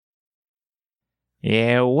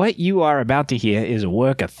Yeah, what you are about to hear is a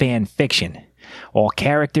work of fan fiction. All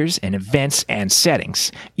characters and events and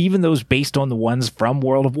settings, even those based on the ones from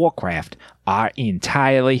World of Warcraft, are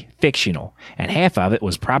entirely fictional, and half of it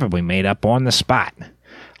was probably made up on the spot.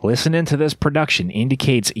 Listening to this production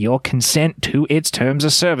indicates your consent to its terms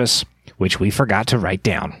of service, which we forgot to write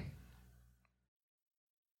down.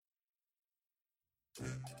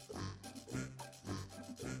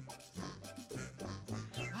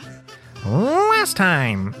 Last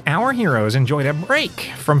time, our heroes enjoyed a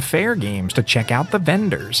break from fair games to check out the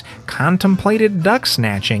vendors, contemplated duck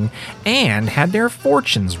snatching, and had their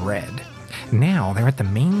fortunes read. Now they're at the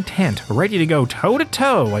main tent, ready to go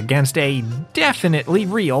toe-to-toe against a definitely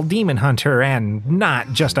real demon hunter and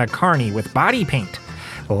not just a carny with body paint.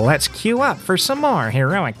 Let's queue up for some more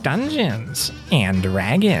heroic Dungeons and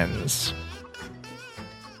Dragons.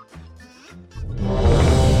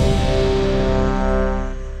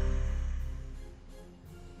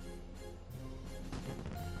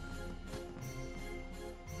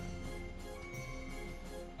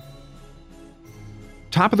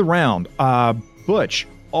 Top of the round, Butch,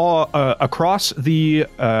 across the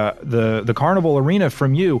carnival arena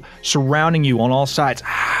from you, surrounding you on all sides.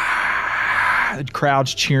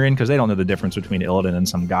 Crowds cheering because they don't know the difference between Illidan and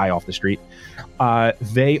some guy off the street.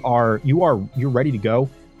 You're ready to go.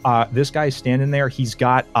 This guy's standing there. He's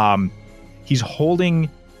got he's holding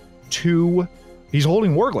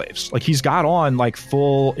warglaives. Like he's got on like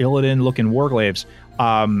full Illidan looking warglaives.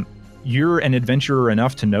 You're an adventurer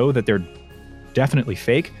enough to know that they're definitely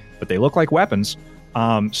fake, but they look like weapons.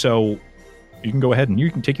 So you can go ahead and you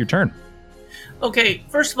can take your turn. Okay,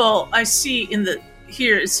 first of all, I see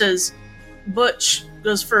here it says Butch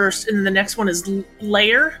goes first, and then the next one is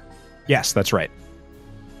Lair. Yes, that's right.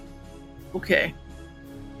 Okay.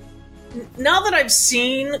 Now that I've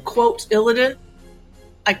seen, quote, Illidan,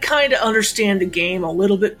 I kind of understand the game a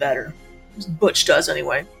little bit better. Butch does,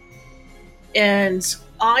 anyway. And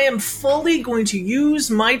I am fully going to use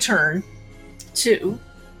my turn to...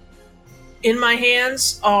 In my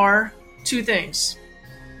hands are two things.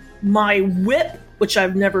 My whip, which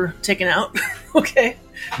I've never taken out. Okay.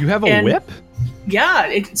 You have a whip? Yeah,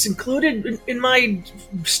 it's included in my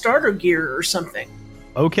starter gear or something.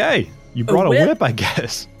 Okay. You brought a whip, I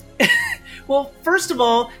guess. Well, first of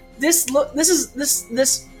all, this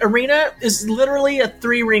arena is literally a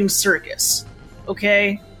 3-ring circus.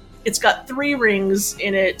 Okay? It's got 3 rings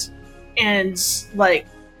in it and like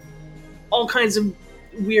all kinds of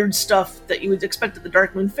weird stuff that you would expect at the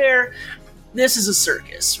Darkmoon Faire. This is a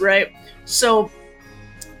circus, right? So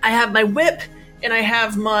I have my whip and I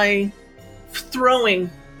have my throwing,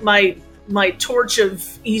 my torch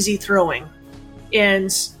of easy throwing. And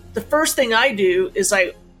the first thing I do is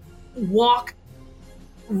I walk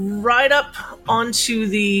right up onto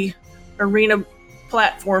the arena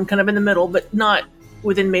platform, kind of in the middle, but not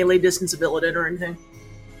within melee distance of Illidan or anything.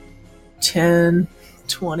 10,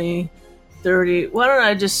 20, 30. Why don't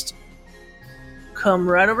I just come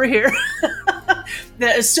right over here?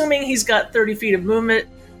 Now, assuming he's got 30 feet of movement,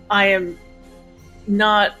 I am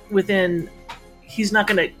not within... He's not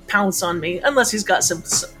going to pounce on me unless he's got some,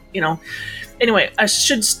 Anyway, I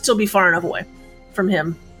should still be far enough away from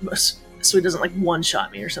him so he doesn't, like,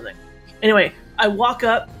 one-shot me or something. Anyway, I walk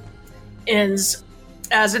up, and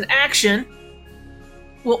as an action...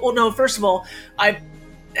 Well, no, first of all, I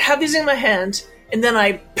have these in my hand, and then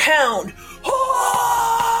I pound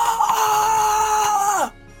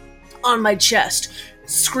on my chest,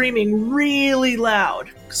 screaming really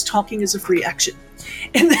loud, because talking is a free action.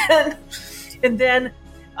 And then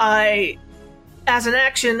I, as an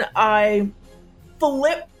action, I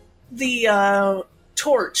flip the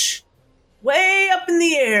torch way up in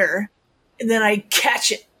the air, and then I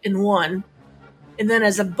catch it in one. And then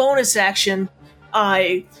as a bonus action,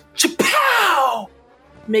 I chapow!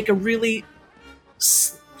 Make a really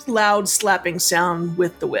loud slapping sound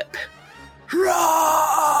with the whip.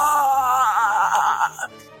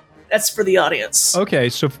 That's for the audience. Okay,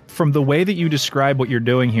 so from the way that you describe what you're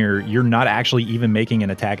doing here, you're not actually even making an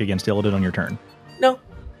attack against Illidan on your turn. No.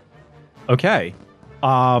 Okay.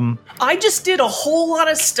 I just did a whole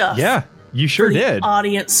lot of stuff. Yeah, you sure did.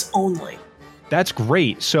 Audience only. That's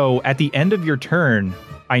great. So at the end of your turn,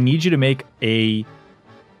 I need you to make a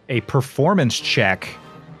performance check.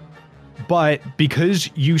 But because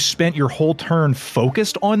you spent your whole turn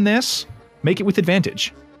focused on this, make it with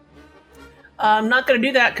advantage. I'm not going to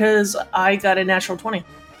do that because I got a natural 20.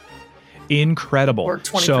 Incredible. Or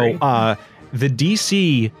 23. So the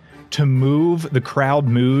DC to move the crowd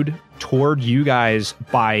mood toward you guys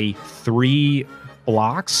by 3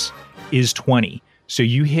 blocks is 20. So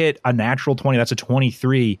you hit a natural 20. That's a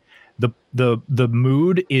 23. The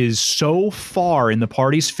mood is so far in the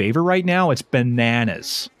party's favor right now, it's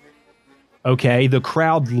bananas. Okay, the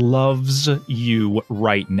crowd loves you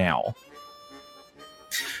right now.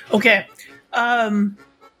 Okay.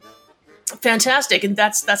 Fantastic, and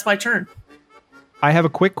that's my turn. I have a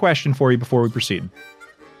quick question for you before we proceed.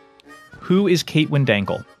 Who is Kate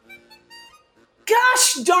Windankle?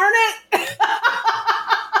 Gosh darn it!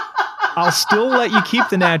 I'll still let you keep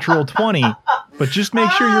the natural 20, but just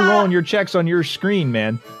make sure you're rolling your checks on your screen,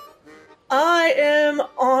 man. I am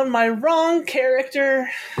on my wrong character.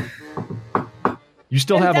 You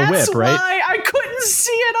still have a whip, right? That's why I couldn't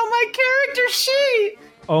see it on my character sheet.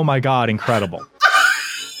 Oh my god, incredible.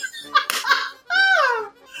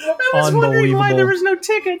 I was wondering why there was no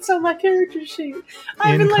tickets on my character sheet.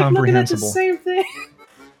 I've been looking at the same thing.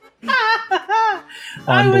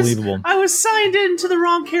 Unbelievable. I was signed into the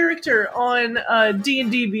wrong character on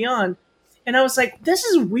D&D Beyond, and I was like, "This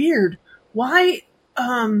is weird. Why?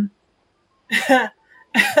 Why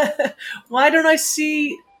don't I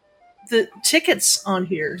see the tickets on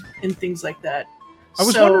here and things like that?" I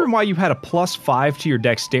was wondering why you had a +5 to your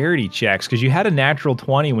dexterity checks, because you had a natural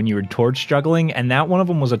 20 when you were torch juggling, and that one of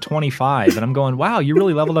them was a 25. And I'm going, wow, you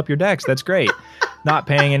really leveled up your dex. That's great. Not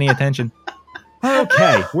paying any attention.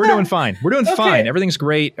 Okay, we're doing fine. We're doing fine. Everything's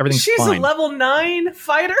great. Everything's fine. She's a level 9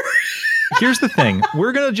 fighter. Here's the thing.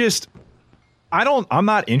 We're going to just... I'm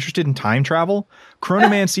not interested in time travel.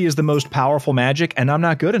 Chronomancy is the most powerful magic, and I'm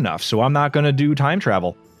not good enough, so I'm not going to do time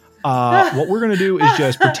travel. What we're going to do is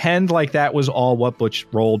just pretend like that was all what Butch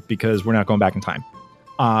rolled, because we're not going back in time.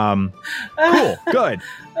 Cool. Good.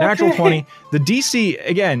 Natural 20. The DC,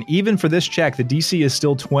 again, even for this check, the DC is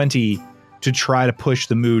still 20 to try to push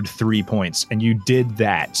the mood 3 points. And you did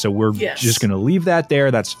that. So we're just going to leave that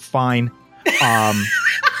there. That's fine. Do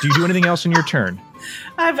you do anything else in your turn?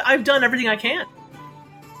 I've done everything I can.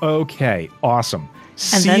 Okay. Awesome.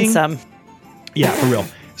 And then some. Yeah, for real.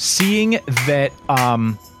 Seeing that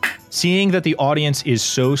the audience is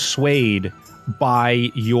so swayed by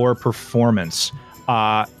your performance,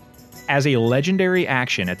 as a legendary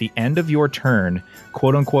action at the end of your turn,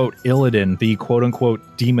 quote unquote Illidan, the quote unquote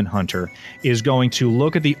demon hunter, is going to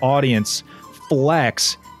look at the audience,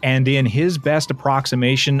 flex, and in his best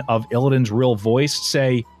approximation of Illidan's real voice,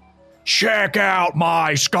 say, "Check out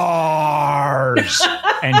my scars!"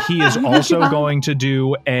 And he is also going to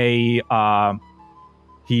do a...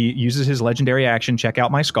 he uses his legendary action, check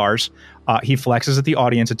out my scars. He flexes at the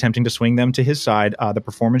audience, attempting to swing them to his side. The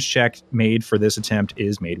performance check made for this attempt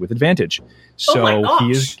is made with advantage. So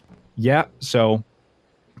he is... Yeah, so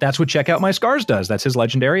that's what check out my scars does. That's his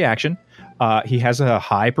legendary action. He has a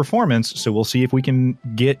high performance, so we'll see if we can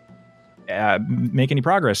make any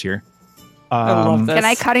progress here. I love this. Can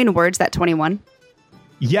I cutting words that 21?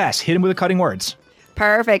 Yes, hit him with a cutting words.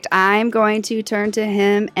 Perfect. I'm going to turn to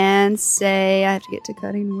him and say, I have to get to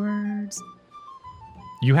cutting words.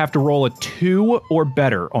 You have to roll a 2 or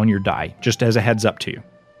better on your die, just as a heads up to you.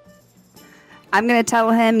 I'm going to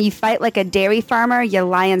tell him, you fight like a dairy farmer, you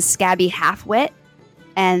lie in scabby half-wit.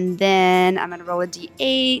 And then I'm going to roll a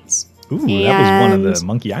d8. Ooh, that was one of the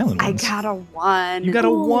Monkey Island ones. I got a 1. You got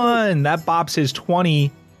a 1. That bops his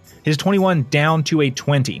 21 down to a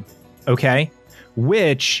 20. Okay?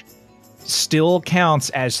 Which still counts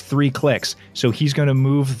as 3 clicks. So he's going to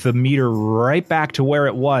move the meter right back to where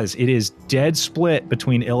it was. It is dead split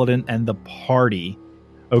between Illidan and the party.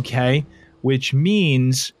 Okay? Which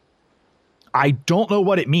means... I don't know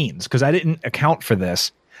what it means, because I didn't account for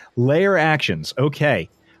this. Layer actions. Okay.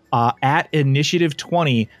 At initiative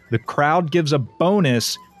 20, the crowd gives a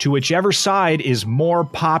bonus to whichever side is more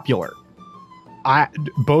popular.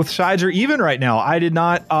 Both sides are even right now. I did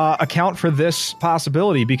not account for this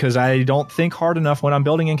possibility because I don't think hard enough when I'm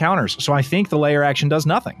building encounters. So I think the layer action does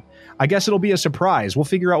nothing. I guess it'll be a surprise. We'll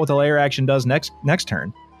figure out what the layer action does next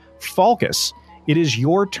turn. Falcus, it is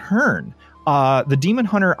your turn. The Demon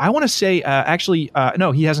Hunter, I want to say,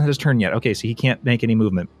 no, he hasn't had his turn yet. Okay, so he can't make any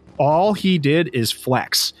movement. All he did is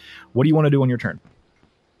flex. What do you want to do on your turn?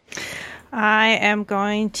 I am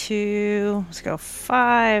going to, let's go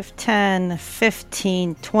 5, 10,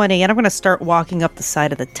 15, 20, and I'm going to start walking up the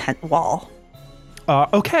side of the tent wall.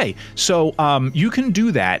 Okay, so you can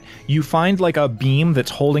do that. You find like a beam that's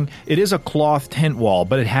holding, it is a cloth tent wall,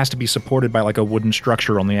 but it has to be supported by like a wooden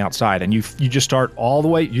structure on the outside. And you just start all the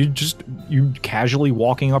way, you casually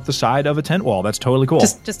walking up the side of a tent wall. That's totally cool.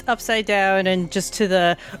 Just upside down and just to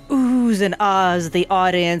the oohs and ahs, the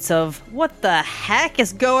audience of what the heck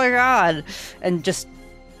is going on? And just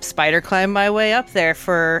spider climb my way up there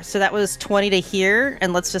so that was 20 to here.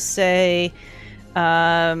 And let's just say,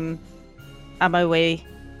 on my way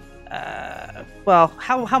Well,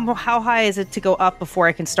 how high is it to go up before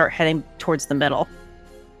I can start heading towards the middle?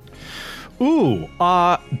 Ooh,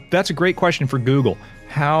 that's a great question for Google.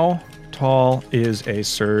 How tall is a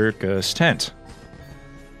circus tent?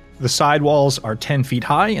 The sidewalls are 10 feet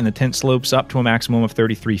high, and the tent slopes up to a maximum of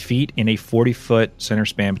 33 feet in a 40-foot center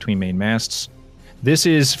span between main masts. This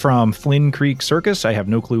is from Flynn Creek Circus. I have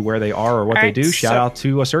no clue where they are or what they do. Shout out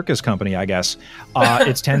to a circus company, I guess.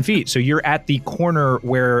 It's 10 feet. So you're at the corner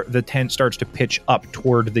where the tent starts to pitch up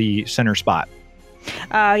toward the center spot.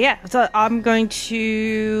 Yeah, so I'm going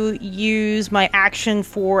to use my action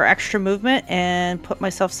for extra movement and put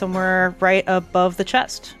myself somewhere right above the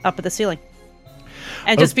chest, up at the ceiling.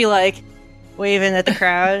 And just be like waving at the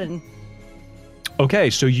crowd. And okay,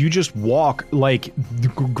 so you just walk like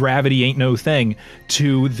gravity ain't no thing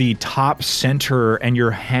to the top center, and you're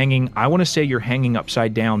hanging, I want to say you're hanging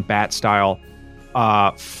upside down bat style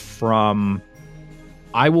from,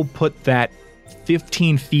 I will put that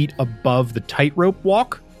 15 feet above the tightrope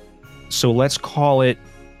walk. So let's call it,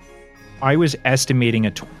 I was estimating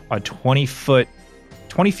a 20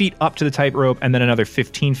 feet up to the tightrope, and then another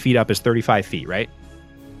 15 feet up is 35 feet, right?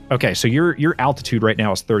 Okay, so your altitude right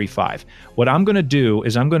now is 35. What I'm going to do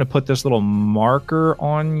is I'm going to put this little marker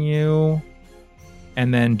on you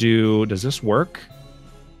and then does this work?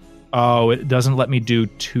 Oh, it doesn't let me do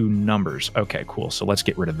two numbers. Okay, cool. So let's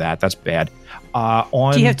get rid of that. That's bad.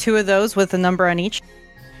 Do you have two of those with a number on each?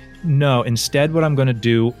 No, instead what I'm going to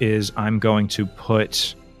do is I'm going to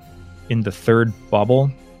put in the third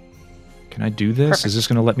bubble. Can I do this? Perfect. Is this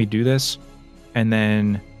going to let me do this? And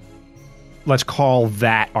then let's call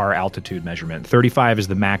that our altitude measurement. 35 is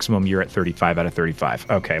the maximum. You're at 35 out of 35.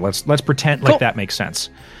 Okay, let's pretend like that makes sense.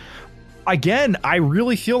 Again, I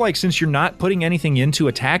really feel like since you're not putting anything into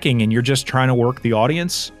attacking and you're just trying to work the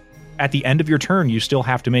audience, at the end of your turn, you still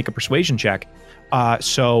have to make a persuasion check.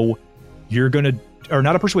 So you're going to, or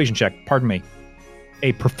not a persuasion check, pardon me,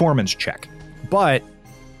 a performance check. But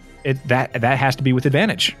that has to be with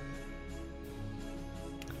advantage.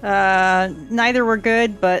 Neither were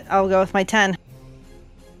good, but I'll go with my 10.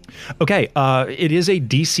 Okay, it is a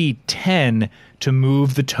DC 10 to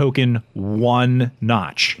move the token one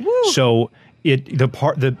notch. Woo. So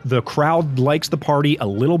the crowd likes the party a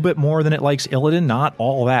little bit more than it likes Illidan, not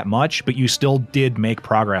all that much, but you still did make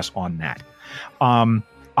progress on that.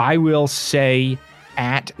 I will say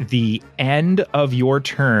at the end of your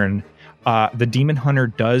turn, the Demon Hunter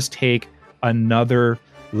does take another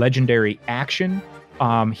legendary action.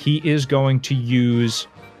 He is going to use...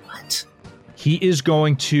 What? He is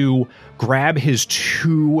going to grab his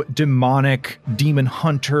two demonic Demon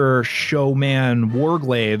Hunter showman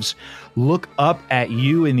warglaves, look up at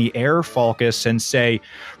you in the air, Falcus, and say,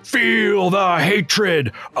 "Feel the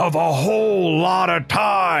hatred of a whole lot of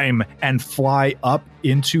time," and fly up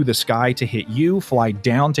into the sky to hit you, fly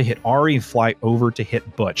down to hit Ari, and fly over to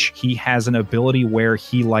hit Butch. He has an ability where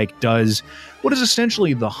he does what is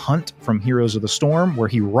essentially the hunt from Heroes of the Storm, where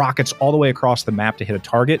he rockets all the way across the map to hit a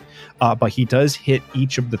target, but he does hit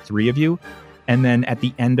each of the three of you, and then at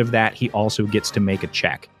the end of that, he also gets to make a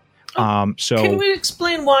check. So can we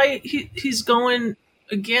explain why he's going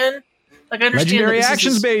again? Like, I understand legendary that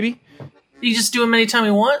actions, baby. He just do them anytime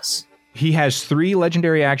he wants? He has 3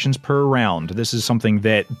 legendary actions per round. This is something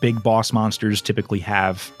that big boss monsters typically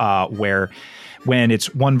have, where when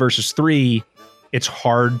it's 1 versus 3, it's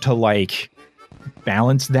hard to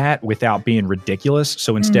balance that without being ridiculous.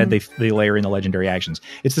 So instead they layer in the legendary actions.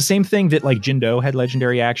 It's the same thing that Jindo had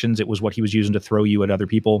legendary actions. It was what he was using to throw you at other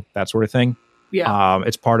people, that sort of thing. Yeah.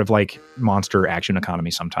 It's part of monster action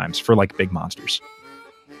economy sometimes for big monsters.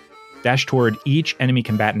 Dash toward each enemy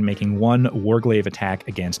combatant, making 1 warglaive attack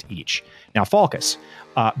against each. Now, Falcus,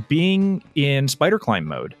 being in spider climb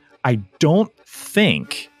mode, I don't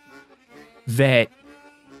think that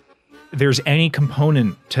there's any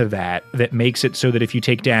component to that makes it so that if you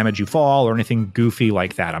take damage, you fall, or anything goofy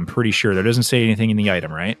like that. I'm pretty sure there doesn't say anything in the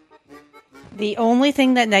item, right? The only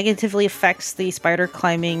thing that negatively affects the spider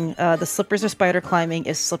climbing, the slippers of spider climbing,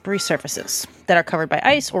 is slippery surfaces that are covered by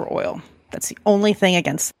ice or oil. That's the only thing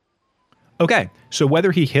against. Okay, so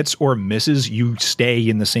whether he hits or misses, you stay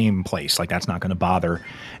in the same place. That's not going to bother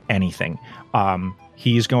anything.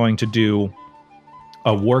 He's going to do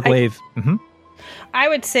a warglaive. I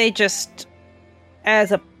would say, just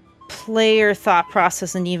as a player thought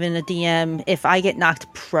process and even a DM, if I get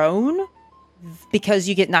knocked prone, because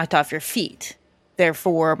you get knocked off your feet,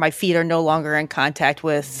 therefore my feet are no longer in contact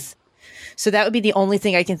with. So that would be the only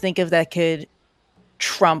thing I can think of that could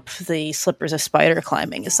trump the slippers of spider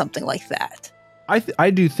climbing, is something like that. I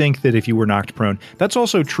do think that if you were knocked prone, that's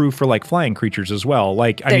also true for like flying creatures as well.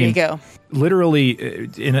 Like, There you go. literally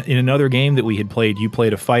in another game that we had played, you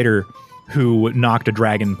played a fighter who knocked a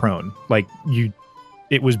dragon prone. Like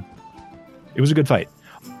it was a good fight.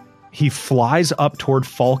 He flies up toward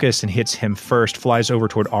Falcus and hits him first, flies over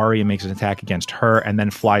toward Ari and makes an attack against her, and then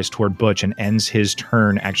flies toward Butch and ends his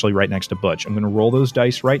turn actually right next to Butch. I'm going to roll those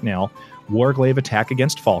dice right now. Warglaive attack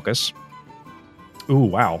against Falcus. Ooh,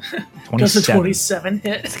 wow. 27. Does a 27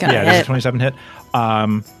 hit? It's gonna Yeah, there's a hit. 27 hit.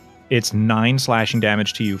 It's 9 slashing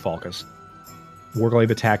damage to you, Falcus.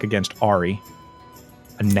 Warglaive attack against Ari.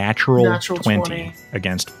 A natural 20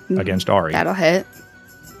 against Ari. That'll hit.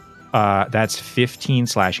 That's 15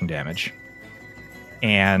 slashing damage.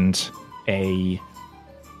 And an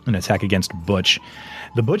attack against Butch.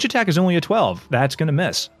 The Butch attack is only a 12. That's going to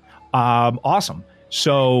miss. Awesome.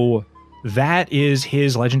 So that is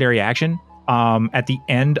his legendary action. At the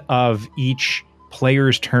end of each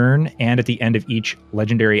player's turn and at the end of each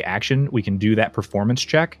legendary action, we can do that performance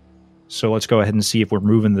check. So let's go ahead and see if we're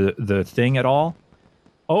moving the thing at all.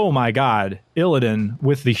 Oh my god, Illidan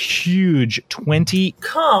with the huge 28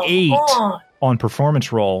 Come on. on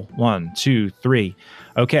performance roll. 1, 2, 3.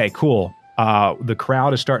 Okay, cool. The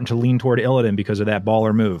crowd is starting to lean toward Illidan because of that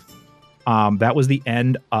baller move. That was the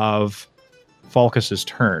end of Falcus's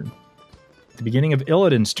turn. At the beginning of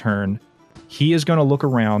Illidan's turn, he is going to look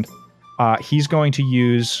around. He's going to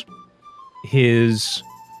use he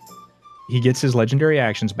gets his legendary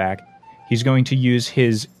actions back. He's going to use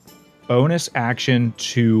his bonus action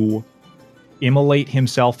to immolate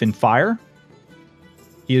himself in fire.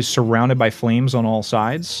 He is surrounded by flames on all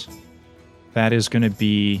sides. That is going to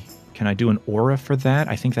be... Can I do an aura for that?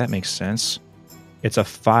 I think that makes sense. It's a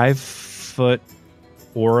 5-foot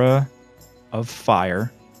aura of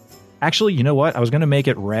fire. Actually, you know what? I was going to make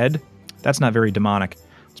it red. That's not very demonic.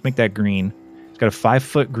 Let's make that green. He's got a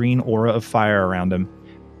 5-foot green aura of fire around him.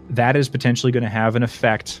 That is potentially going to have an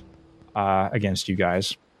effect against you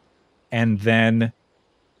guys. And then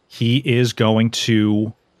he is going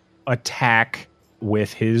to attack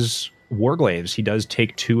with his Warglaives. He does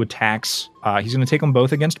take 2 attacks. He's going to take them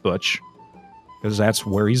both against Butch, because that's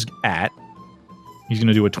where he's at. He's going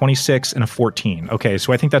to do a 26 and a 14. Okay,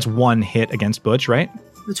 so I think that's 1 hit against Butch, right?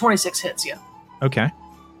 The 26 hits, yeah. Okay.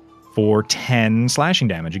 For 10 slashing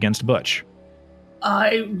damage against Butch.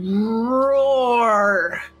 I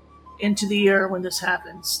roar into the air when this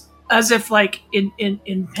happens, as if like in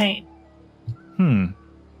pain.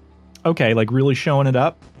 Okay, like really showing it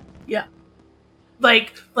up. Yeah,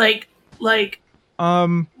 like we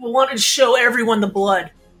wanted to show everyone the blood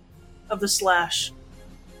of the slash.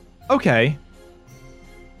 Okay.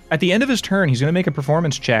 At the end of his turn, he's going to make a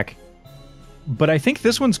performance check, but I think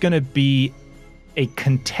this one's going to be a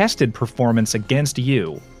contested performance against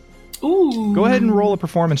you. Ooh. Go ahead and roll a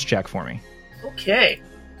performance check for me. Okay.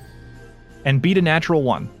 And beat a natural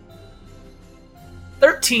 1.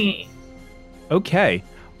 13. Okay.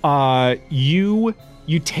 You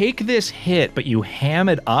take this hit, but you ham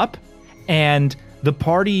it up, and the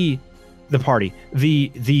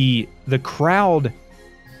crowd,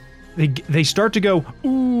 they start to go,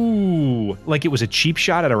 ooh, like it was a cheap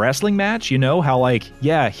shot at a wrestling match. You know how, like,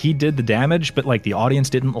 yeah, he did the damage, but like the audience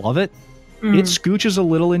didn't love it. It scooches a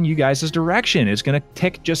little in you guys' direction. It's going to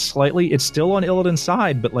tick just slightly. It's still on Illidan's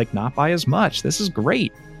side, but like not by as much. This is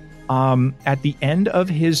great. At the end of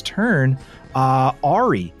his turn,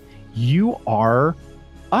 Ari, you are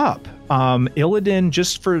up. Illidan,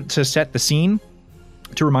 just to set the scene,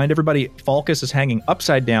 to remind everybody, Falcus is hanging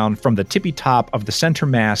upside down from the tippy top of the center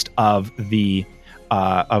mast of the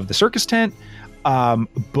circus tent.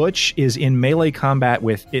 Butch is in melee combat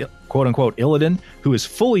with quote-unquote Illidan, who is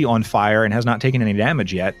fully on fire and has not taken any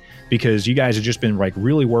damage yet, because you guys have just been like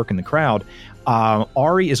really working the crowd.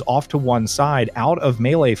 Ari is off to one side, out of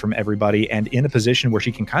melee from everybody, and in a position where she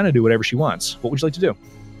can kind of do whatever she wants. What would you like to do?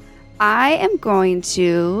 I am going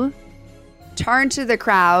to turn to the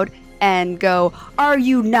crowd and go, "Are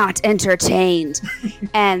you not entertained?"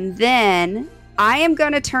 And then I am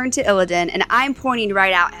going to turn to Illidan, and I'm pointing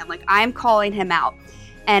right at him, like I'm calling him out.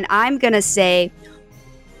 And I'm going to say,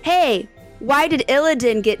 "Hey, why did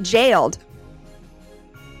Illidan get jailed?"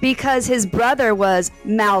 Because his brother was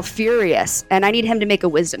Malfurious, and I need him to make a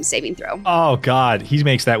wisdom saving throw. Oh God, he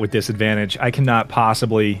makes that with disadvantage. I cannot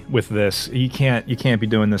possibly with this. You can't be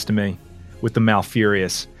doing this to me with the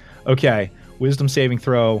Malfurious. Okay, wisdom saving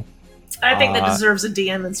throw. I think that deserves a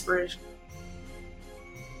DM inspiration.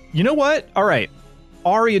 You know what? All right,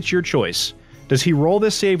 Ari, it's your choice. Does he roll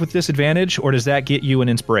this save with disadvantage, or does that get you an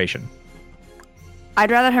inspiration? I'd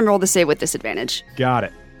rather him roll the save with disadvantage. Got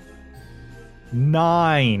it.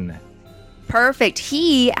 9. Perfect.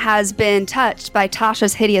 He has been touched by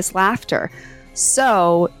Tasha's hideous laughter.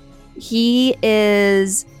 So he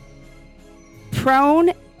is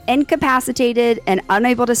prone, incapacitated, and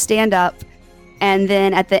unable to stand up. And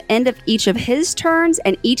then at the end of each of his turns,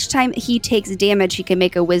 and each time he takes damage, he can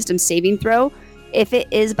make a wisdom saving throw. If it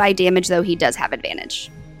is by damage, though, he does have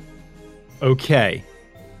advantage. Okay.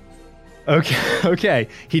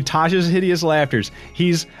 He Tasha's hideous laughters.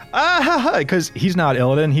 He's because he's not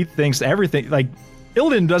Illidan. He thinks everything, like,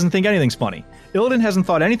 Illidan doesn't think anything's funny. Illidan hasn't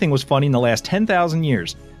thought anything was funny in the last 10,000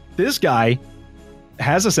 years. This guy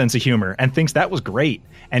has a sense of humor and thinks that was great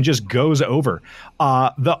and just goes over.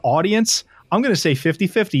 The audience, I'm going to say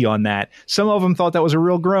 50-50 on that. Some of them thought that was a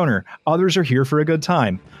real groaner. Others are here for a good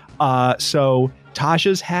time. So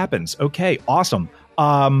Tasha's happens. Okay, awesome.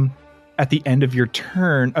 At the end of your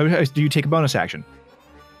turn, do you take a bonus action?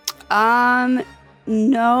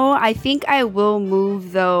 No, I think I will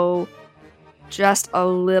move, though, just a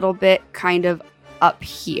little bit kind of up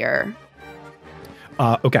here.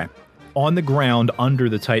 Okay. On the ground under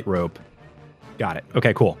the tightrope. Got it.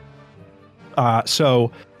 Okay, cool.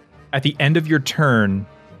 So at the end of your turn,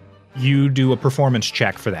 you do a performance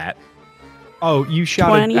check for that. Oh, you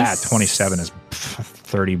shouted at 27 is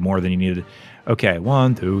 30 more than you needed. Okay,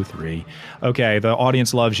 1, 2, 3. Okay, the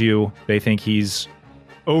audience loves you. They think he's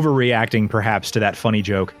overreacting perhaps to that funny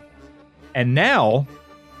joke. And now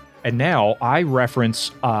I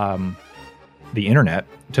reference the internet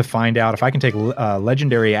to find out if I can take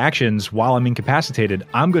legendary actions while I'm incapacitated.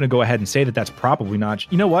 I'm going to go ahead and say that that's probably not...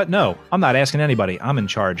 You know what? No, I'm not asking anybody. I'm in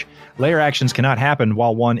charge. Layer actions cannot happen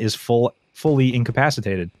while one is fully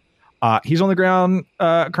incapacitated. He's on the ground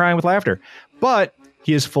crying with laughter, but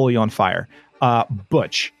he is fully on fire.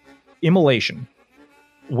 Butch, immolation.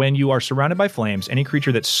 When you are surrounded by flames, any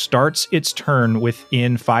creature that starts its turn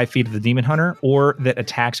within 5 feet of the Demon Hunter or that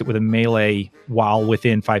attacks it with a melee while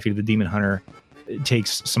within 5 feet of the Demon Hunter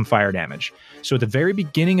takes some fire damage. So at the very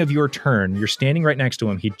beginning of your turn, you're standing right next to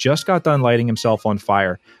him. He just got done lighting himself on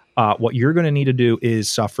fire. What you're going to need to do is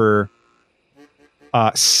suffer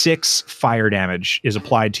 6 fire damage is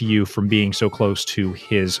applied to you from being so close to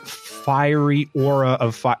his fiery aura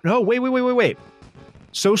of fire. No, wait.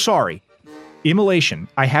 So sorry. Immolation.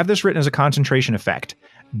 I have this written as a concentration effect.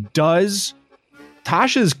 Tasha's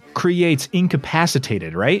creates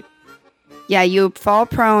incapacitated, right? Yeah, you fall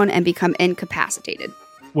prone and become incapacitated.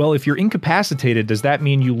 Well, if you're incapacitated, does that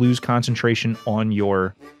mean you lose concentration on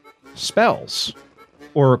your spells?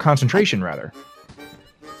 Or concentration, rather.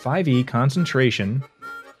 5e, concentration.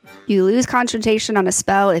 You lose concentration on a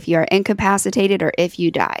spell if you are incapacitated or if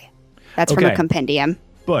you die. That's from a compendium.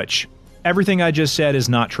 Butch, everything I just said is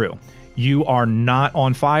not true. You are not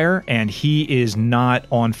on fire, and he is not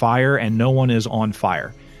on fire, and no one is on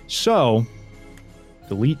fire. So,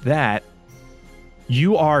 delete that.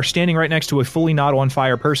 You are standing right next to a fully not on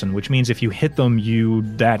fire person, which means if you hit them,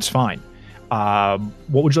 that's fine. What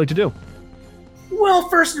would you like to do? Well,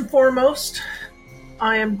 first and foremost,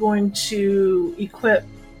 I am going to equip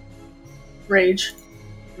Rage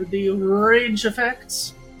for the rage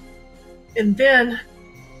effects. And then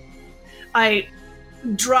I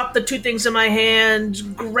drop the 2 things in my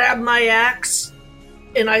hand, grab my axe,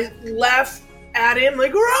 and I laugh at him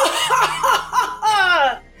like,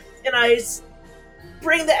 and I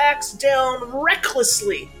bring the axe down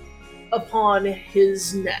recklessly upon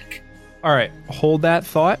his neck. All right, hold that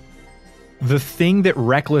thought. The thing that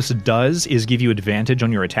Reckless does is give you advantage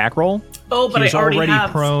on your attack roll. Oh, but He's I already have...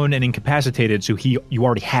 prone and incapacitated, so you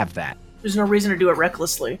already have that. There's no reason to do it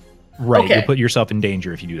recklessly. Right, okay. You'll put yourself in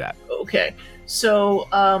danger if you do that. Okay, so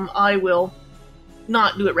I will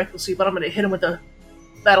not do it recklessly, but I'm going to hit him with a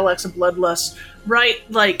Battle Axe of Bloodlust right,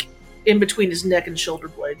 like, in between his neck and shoulder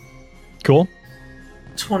blade. Cool.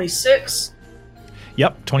 26.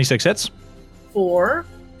 Yep, 26 hits. 4.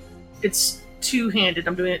 It's two-handed.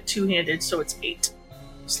 I'm doing it two-handed, so it's 8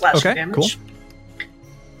 slashing damage. Cool.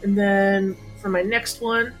 And then for my next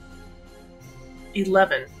one,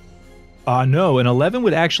 11. No, an 11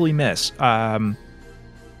 would actually miss.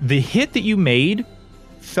 The hit that you made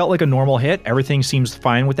felt like a normal hit. Everything seems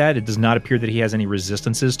fine with that. It does not appear that he has any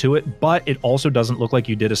resistances to it, but it also doesn't look like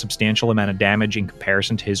you did a substantial amount of damage in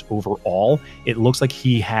comparison to his overall. It looks like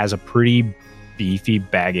he has a pretty beefy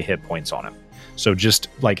bag of hit points on him. So just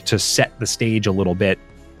like to set the stage a little bit,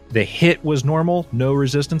 the hit was normal, no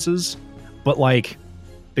resistances, but like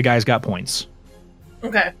the guy's got points.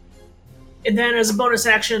 Okay. And then as a bonus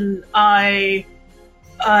action,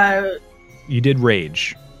 You did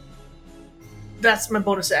rage. That's my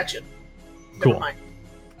bonus action. Cool. Never mind.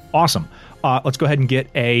 Awesome. Let's go ahead and get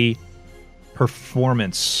a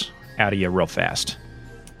performance out of you real fast.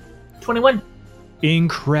 21.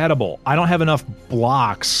 Incredible. I don't have enough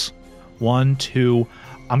blocks. 1, 2.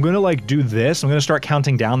 I'm going to do this. I'm going to start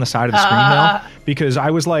counting down the side of the screen now because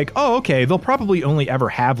I was like, oh, okay, they'll probably only ever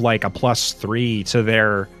have a +3 to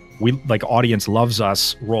their audience loves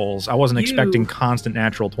us rolls. I wasn't expecting constant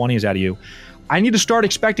natural 20s out of you. I need to start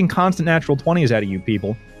expecting constant natural 20s out of you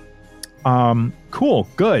people. Cool.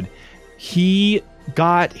 Good. He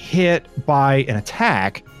got hit by an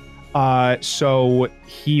attack. So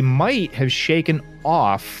he might have shaken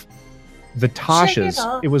off the Tasha's.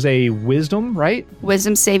 It was a wisdom, right?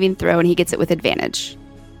 Wisdom saving throw, and he gets it with advantage.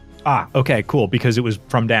 Okay, cool, because it was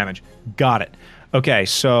from damage. Got it. Okay,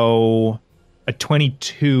 so a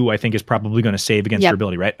 22, I think, is probably going to save against your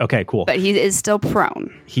ability, right? Okay, cool. But he is still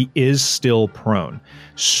prone. He is still prone.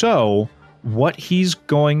 So what he's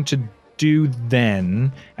going to do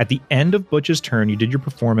then, at the end of Butch's turn, you did your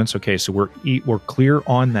performance. Okay, so we're clear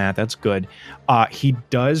on that. That's good. He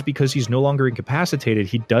does, because he's no longer incapacitated,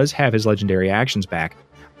 he does have his legendary actions back.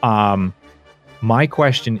 My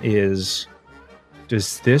question is,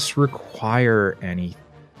 does this require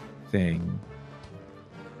anything?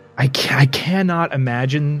 I cannot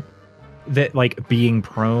imagine that, being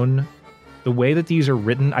prone, the way that these are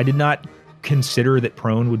written, I did not consider that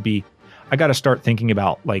prone would be, I got to start thinking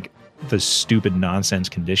about, the stupid nonsense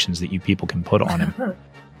conditions that you people can put on him.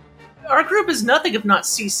 Our group is nothing if not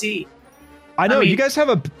CC. I know, you guys have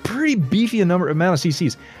a pretty beefy amount of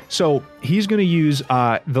CCs. So he's going to use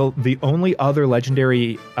the only other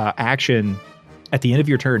legendary action at the end of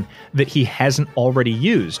your turn that he hasn't already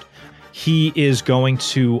used. He is going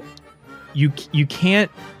to... You can't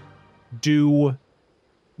do...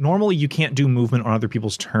 Normally, you can't do movement on other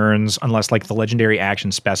people's turns unless, the legendary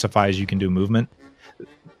action specifies you can do movement.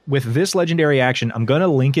 With this legendary action, I'm going to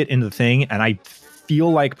link it in the thing, and I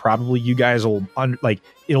feel like probably you guys will,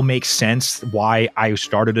 it'll make sense why I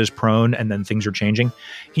started as prone and then things are changing.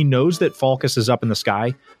 He knows that Falcus is up in the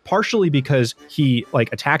sky, partially because he,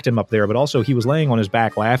 attacked him up there, but also he was laying on his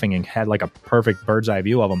back laughing and had, a perfect bird's eye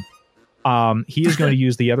view of him. He is going to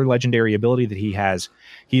use the other legendary ability that he has.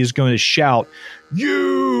 He is going to shout,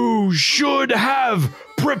 "You should have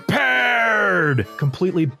prepared!"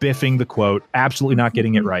 Completely biffing the quote, absolutely not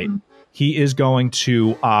getting it right. He is going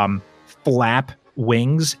to flap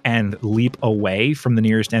wings and leap away from the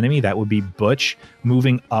nearest enemy. That would be Butch,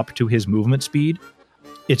 moving up to his movement speed.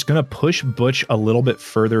 It's going to push Butch a little bit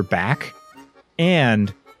further back,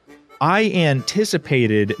 and I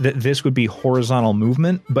anticipated that this would be horizontal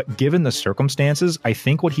movement, but given the circumstances, I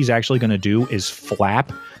think what he's actually going to do is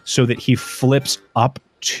flap so that he flips up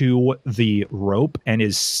to the rope and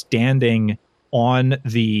is standing on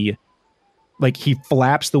the... he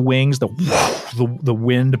flaps the wings, the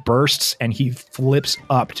wind bursts, and he flips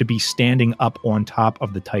up to be standing up on top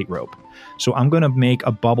of the tightrope. So I'm going to make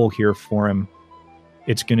a bubble here for him.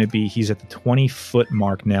 It's going to be... He's at the 20-foot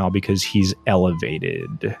mark now because he's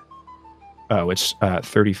elevated. Oh, it's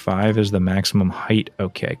 35 is the maximum height.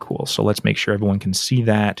 Okay, cool. So let's make sure everyone can see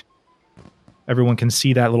that. Everyone can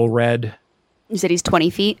see that little red. You said he's 20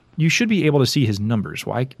 feet? You should be able to see his numbers.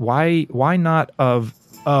 Why not of...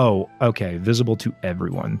 Oh, okay. Visible to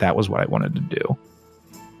everyone. That was what I wanted to do.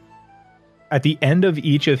 At the end of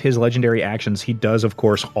each of his legendary actions, he does, of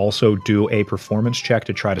course, also do a performance check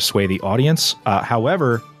to try to sway the audience.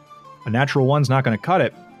 However, a natural one's not going to cut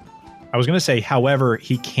it. I was going to say, however,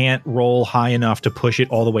 he can't roll high enough to push it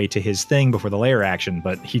all the way to his thing before the layer action,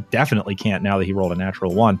 but he definitely can't now that he rolled a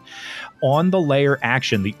natural one. On the layer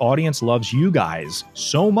action, the audience loves you guys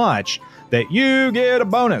so much that you get a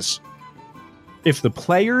bonus. If the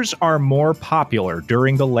players are more popular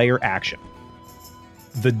during the layer action,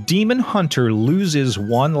 the Demon Hunter loses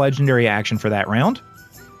one legendary action for that round,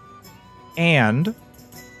 and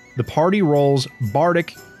the party rolls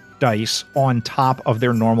Bardic dice on top of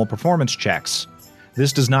their normal performance checks.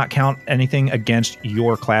 This does not count anything against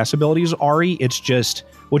your class abilities, Ari. It's just,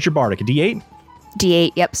 what's your Bardic, a D8?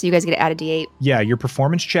 D8, yep. So you guys get to add a D8. Yeah, your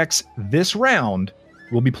performance checks this round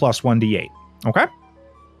will be plus 1d8. Okay?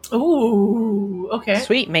 Ooh, okay.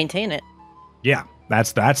 Sweet, maintain it. Yeah,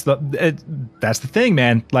 that's the thing,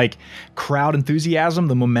 man. Crowd enthusiasm,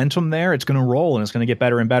 the momentum there, it's going to roll and it's going to get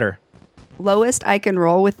better and better. Lowest I can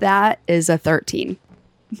roll with that is a 13.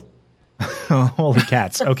 Holy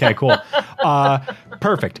cats. Okay, cool.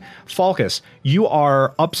 Perfect. Falcus, you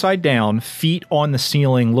are upside down, feet on the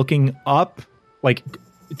ceiling, looking up,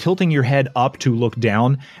 tilting your head up to look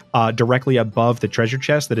down directly above the treasure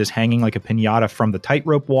chest that is hanging like a piñata from the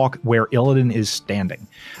tightrope walk where Illidan is standing.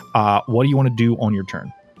 What do you want to do on your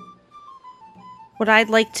turn? What I'd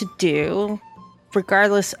like to do,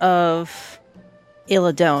 regardless of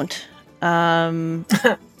Illidan,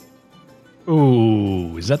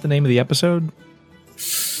 Ooh, is that the name of the episode?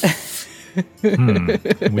 We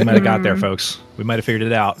might have got there, folks. We might have figured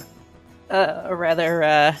it out.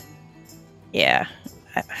 Yeah,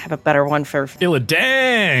 I have a better one for.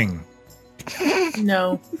 Illidan!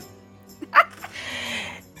 No.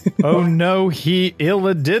 Oh no,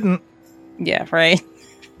 Illa didn't. Yeah, right.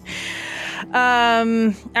 All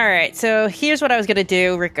right. So here's what I was gonna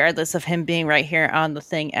do, regardless of him being right here on the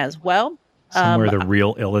thing as well. Somewhere the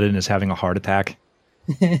real Illidan is having a heart attack.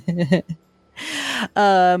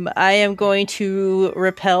 I am going to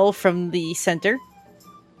repel from the center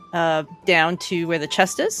down to where the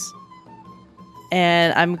chest is.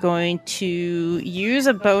 And I'm going to use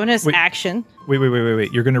a bonus action. Wait.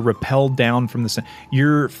 You're going to rappel down from the...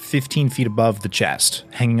 You're 15 feet above the chest,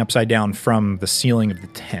 hanging upside down from the ceiling of the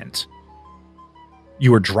tent.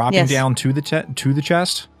 You are dropping down to the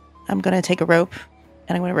chest? I'm going to take a rope,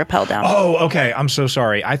 and I'm going to rappel down. Oh, okay. I'm so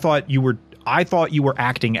sorry. I thought you were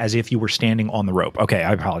acting as if you were standing on the rope. Okay,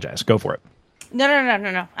 I apologize. Go for it.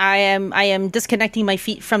 No. I am disconnecting my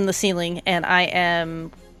feet from the ceiling, and I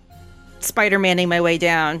am Spider-Manning my way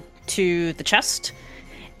down to the chest.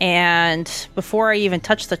 And before I even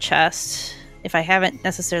touch the chest, if I haven't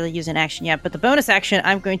necessarily used an action yet, but the bonus action,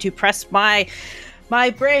 I'm going to press my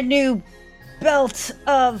brand new belt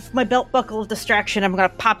buckle of distraction. I'm going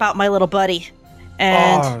to pop out my little buddy.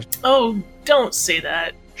 And Oh, don't say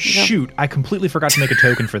that. Shoot, I completely forgot to make a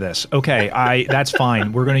token for this. Okay, that's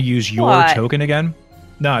fine. We're going to use your token again.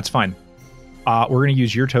 No, it's fine. We're going to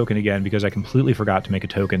use your token again because I completely forgot to make a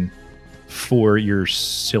token for your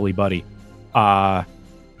silly buddy. Where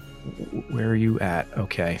are you at?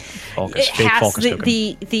 Okay, Falcus. Fake Falcus token.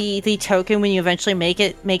 The token when you eventually make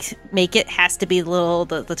it has to be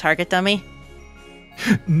the target dummy.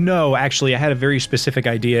 No, actually, I had a very specific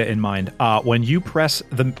idea in mind. When you press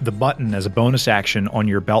the button as a bonus action on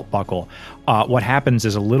your belt buckle, what happens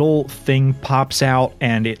is a little thing pops out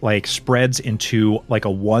and it like spreads into like a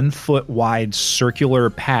 1 foot wide circular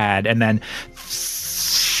pad, and then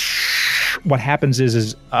what happens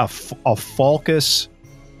is a Falcus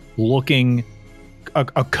looking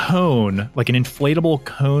a cone, like an inflatable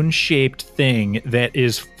cone shaped thing that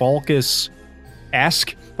is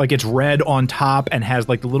Falcus-esque. Like it's red on top and has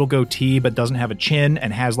like the little goatee but doesn't have a chin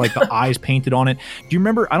and has like the eyes painted on it. Do you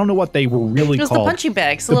remember? I don't know what they were really called. It was the punching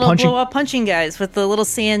bags, the little blow-up punching guys with the little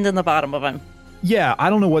sand in the bottom of them. Yeah, I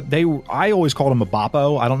don't know what they were. I always called them a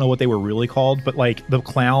boppo. I don't know what they were really called, but like the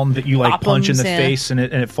clown that you like punch in the face and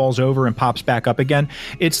it falls over and pops back up again.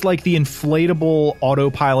 It's like the inflatable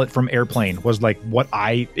autopilot from Airplane was like what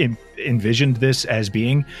I envisioned this as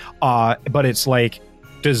being. But it's like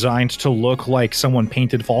designed to look like someone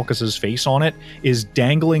painted Falcus's face on it, is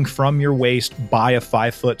dangling from your waist by a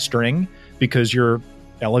 5 foot string because you're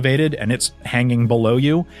elevated and it's hanging below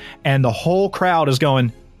you. And the whole crowd is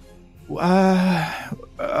going, what?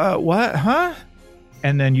 Huh?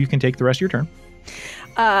 And then you can take the rest of your turn.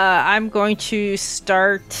 I'm going to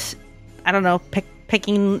start, I don't know,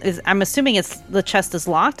 picking, I'm assuming the chest is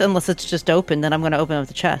locked unless it's just open, then I'm going to open up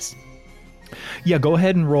the chest. Yeah, go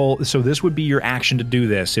ahead and roll. So this would be your action to do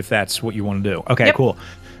this if that's what you want to do. Okay, yep. Cool.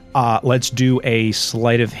 Let's do a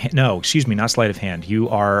sleight of hand. No, excuse me, not sleight of hand. You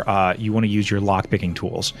are you want to use your lock picking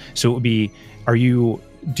tools. So it would be,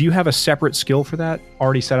 do you have a separate skill for that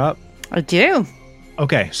already set up? I do.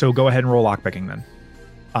 Okay, so go ahead and roll lock picking then.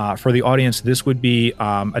 For the audience, this would be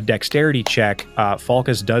a dexterity check.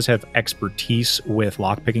 Falcus does have expertise with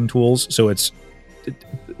lock picking tools, so it's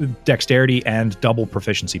dexterity and double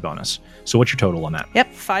proficiency bonus. So what's your total on that?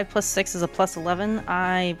 Yep, 5 plus 6 is a plus 11.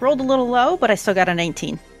 I rolled a little low, but I still got a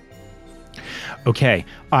 19. Okay,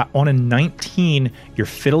 on a 19, you're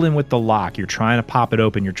fiddling with the lock. You're trying to pop it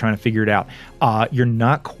open. You're trying to figure it out. You're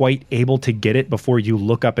not quite able to get it before you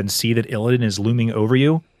look up and see that Illidan is looming over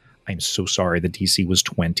you. I'm so sorry. The DC was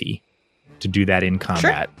 20 to do that in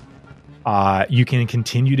combat. Sure. You can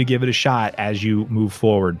continue to give it a shot as you move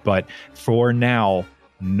forward, but for now,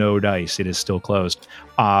 no dice. It is still closed.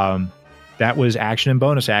 That was action and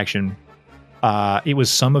bonus action. It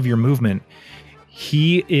was some of your movement.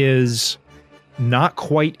 He is not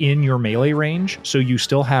quite in your melee range, so you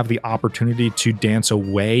still have the opportunity to dance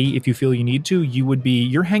away if you feel you need to.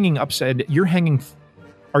 You're hanging upside.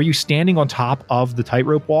 Are you standing on top of the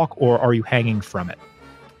tightrope walk, or are you hanging from it?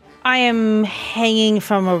 I am hanging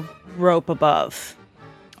from a rope above.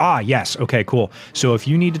 Yes. Okay, cool. So if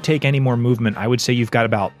you need to take any more movement, I would say you've got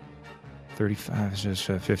about 35,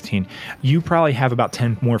 15. You probably have about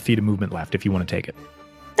 10 more feet of movement left if you want to take it.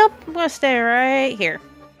 Nope, I'm going to stay right here.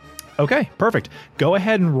 Okay, perfect. Go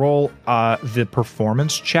ahead and roll the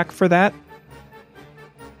performance check for that.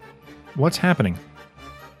 What's happening?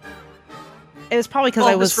 It was probably because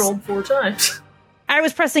I was rolled 4 times. I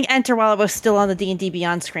was pressing enter while I was still on the D&D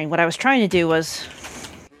Beyond screen. What I was trying to do was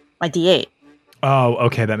my D8. Oh,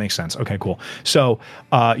 okay, that makes sense. Okay, cool. So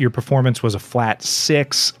your performance was a flat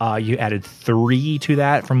 6. You added 3 to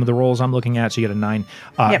that from the rolls I'm looking at, so you get a 9.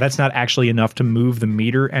 Yep. That's not actually enough to move the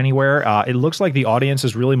meter anywhere. It looks like the audience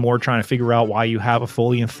is really more trying to figure out why you have a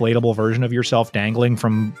fully inflatable version of yourself dangling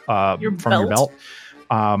from your belt.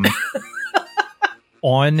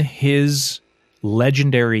 On his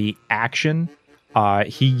legendary action,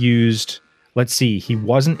 he used... Let's see, he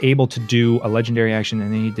wasn't able to do a legendary action,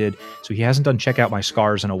 and then he did. So he hasn't done Check Out My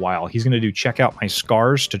Scars in a while. He's going to do Check Out My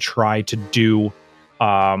Scars to try to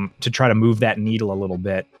move that needle a little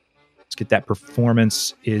bit. Let's get that.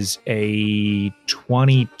 Performance is a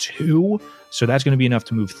 22. So that's going to be enough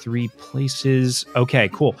to move 3 places. Okay,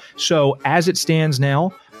 cool. So as it stands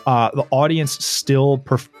now, the audience still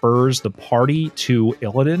prefers the party to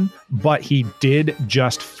Illidan, but he did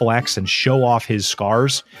just flex and show off his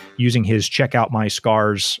scars using his Check Out My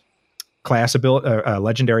Scars class ability,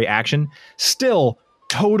 legendary action. Still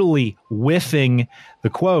totally whiffing the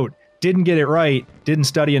quote. Didn't get it right. Didn't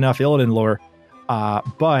study enough Illidan lore.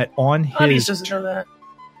 But on his... Audience doesn't know that.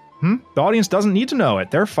 The audience doesn't need to know it.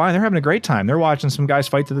 They're fine. They're having a great time. They're watching some guys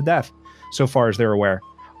fight to the death, so far as they're aware.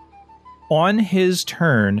 On his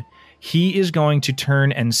turn, he is going to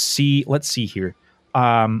turn and see. Let's see here.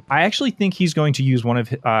 I actually think he's going to use one of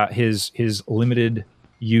his limited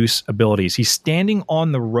use abilities. He's standing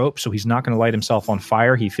on the rope, so he's not going to light himself on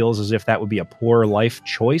fire. He feels as if that would be a poor life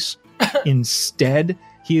choice. Instead,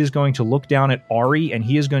 he is going to look down at Ari, and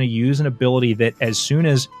he is going to use an ability that as soon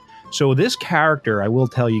as... So this character, I will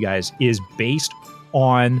tell you guys, is based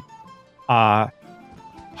on... oh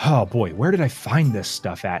boy, where did I find this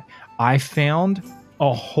stuff at? I found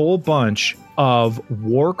a whole bunch of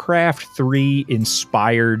Warcraft 3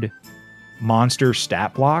 inspired monster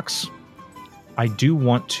stat blocks. I do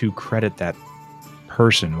want to credit that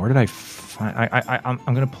person. Where did I find... I'm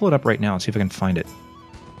going to pull it up right now and see if I can find it.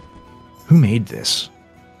 Who made this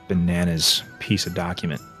bananas piece of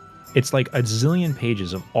document? It's like a zillion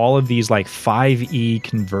pages of all of these like 5e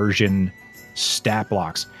conversion stat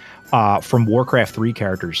blocks from Warcraft 3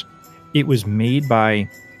 characters. It was made by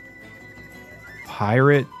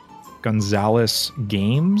Pirate Gonzalez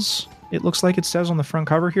Games. It looks like it says on the front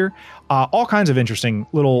cover here. All kinds of interesting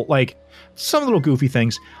little, like, some little goofy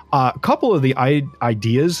things. A couple of the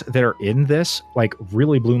ideas that are in this, like,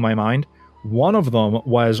 really blew my mind. One of them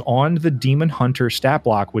was on the Demon Hunter stat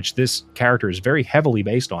block, which this character is very heavily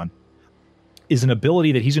based on, is an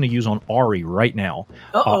ability that he's going to use on Ari right now.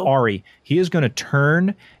 Ari, he is going to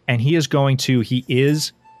turn, and he is the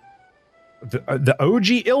OG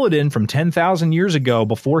Illidan from 10,000 years ago,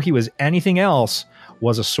 before he was anything else,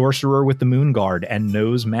 was a sorcerer with the Moon Guard and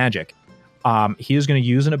knows magic. He is going to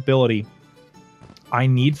use an ability. I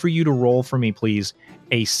need for you to roll for me, please,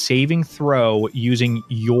 a saving throw using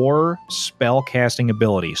your spell casting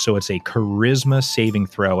ability. So it's a charisma saving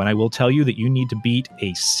throw, and I will tell you that you need to beat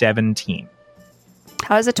a 17.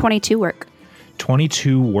 How does a 22 work?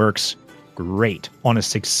 22 works great. On a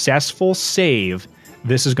successful save,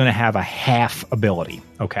 this is going to have a half ability,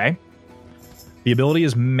 okay? The ability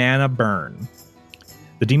is Mana Burn.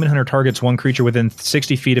 The Demon Hunter targets one creature within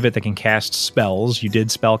 60 feet of it that can cast spells. You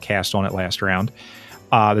did spell cast on it last round.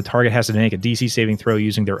 The target has to make a DC saving throw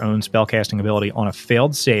using their own spell casting ability. On a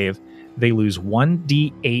failed save, they lose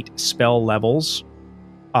 1d8 spell levels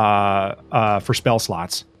for spell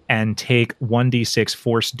slots and take 1d6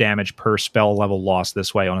 force damage per spell level lost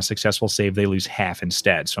this way. On a successful save, they lose half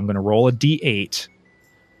instead. So I'm going to roll a d8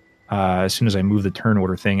 as soon as I move the turn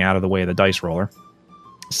order thing out of the way of the dice roller.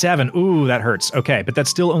 7. Ooh, that hurts. Okay, but that's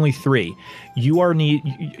still only 3.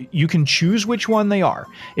 You can choose which one they are.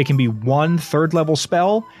 It can be 1 third level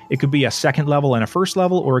spell, it could be a second level and a first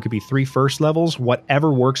level, or it could be 3 first levels,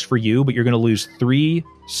 whatever works for you, but you're going to lose 3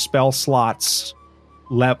 spell slots,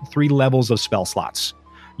 3 levels of spell slots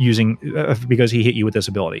using because he hit you with this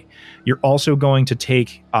ability. You're also going to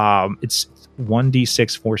take it's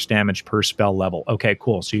 1d6 force damage per spell level. Okay,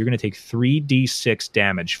 cool. So you're going to take 3d6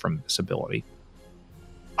 damage from this ability.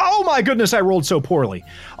 Oh my goodness, I rolled so poorly.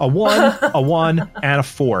 A 1, a 1, and a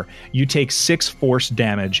 4. You take 6 force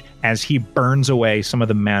damage as he burns away some of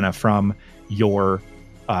the mana from your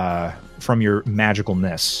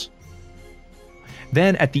magicalness.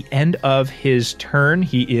 Then at the end of his turn,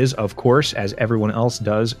 he is, of course, as everyone else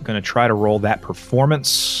does, going to try to roll that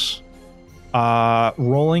performance.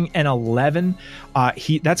 Rolling an 11.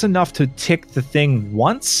 That's enough to tick the thing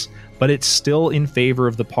once, but it's still in favor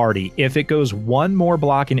of the party. If it goes one more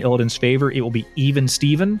block in Illidan's favor, it will be even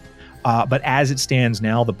Steven. But as it stands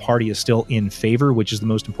now, the party is still in favor, which is the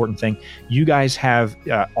most important thing. You guys have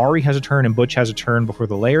Ari has a turn and Butch has a turn before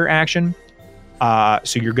the layer action.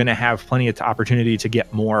 So you're going to have plenty of opportunity to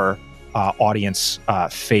get more audience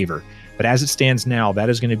favor. But as it stands now, that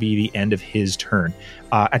is going to be the end of his turn.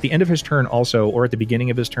 At the end of his turn also, or at the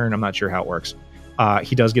beginning of his turn, I'm not sure how it works,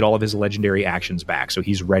 he does get all of his legendary actions back. So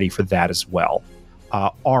he's ready for that as well.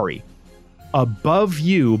 Ari, above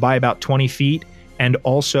you by about 20 feet and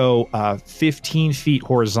also 15 feet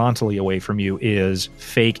horizontally away from you is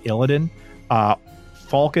fake Illidan.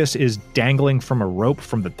 Falcus is dangling from a rope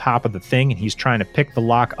from the top of the thing, and he's trying to pick the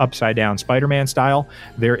lock upside down Spider-Man style.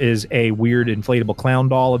 There is a weird inflatable clown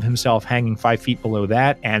doll of himself hanging 5 feet below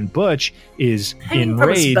that, and Butch is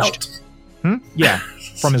enraged. Yeah,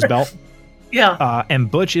 from his belt. Yeah.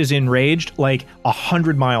 And Butch is enraged like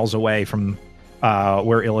 100 miles away from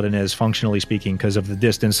where Illidan is, functionally speaking, because of the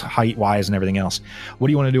distance, height-wise, and everything else. What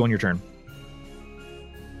do you want to do on your turn?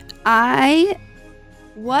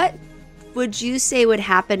 What would you say would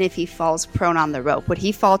happen if he falls prone on the rope? Would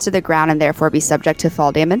he fall to the ground and therefore be subject to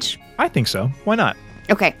fall damage? I think so. Why not?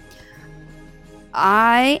 Okay.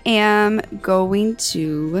 I am going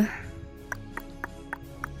to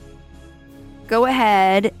go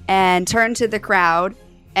ahead and turn to the crowd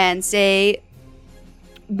and say,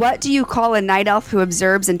 what do you call a night elf who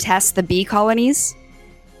observes and tests the bee colonies?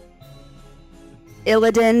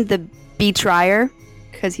 Illidan the bee trier,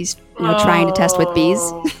 because he's trying to test with bees.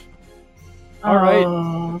 All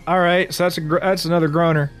right. So that's another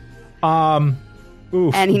groaner.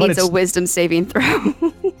 Oof, and he needs a wisdom saving throw.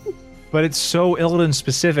 But it's so Illidan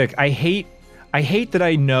specific. I hate that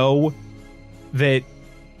I know that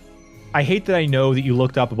you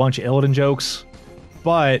looked up a bunch of Illidan jokes,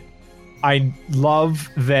 but I love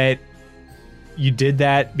that you did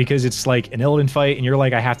that because it's like an Illidan fight, and you're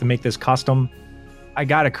like, I have to make this custom. I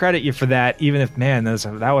gotta credit you for that, even if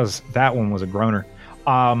that one was a groaner.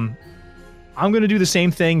 I'm going to do the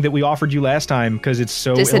same thing that we offered you last time because it's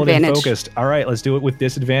so Illidan focused. All right, let's do it with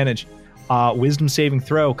disadvantage. Wisdom saving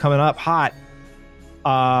throw coming up hot.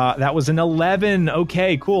 That was an 11.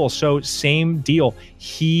 Okay, cool. So same deal.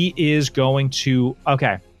 He is going to...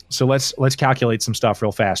 Okay, so let's calculate some stuff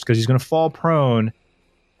real fast because he's going to fall prone.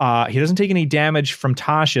 He doesn't take any damage from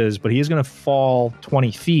Tasha's, but he is going to fall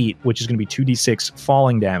 20 feet, which is going to be 2d6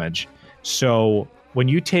 falling damage. So when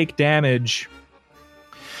you take damage...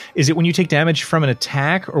 Is it when you take damage from an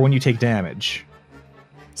attack or when you take damage?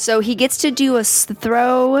 So he gets to do a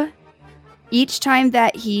throw each time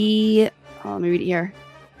that he... Oh, let me read it here.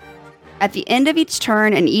 At the end of each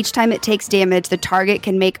turn and each time it takes damage, the target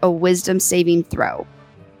can make a wisdom saving throw.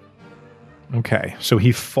 Okay, so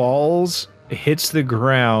he falls, hits the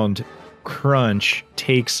ground, crunch,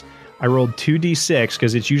 takes... I rolled 2d6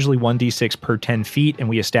 because it's usually 1d6 per 10 feet, and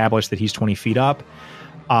we established that he's 20 feet up.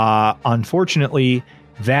 Unfortunately...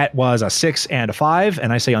 That was a 6 and a 5,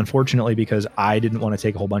 and I say unfortunately because I didn't want to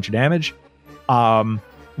take a whole bunch of damage.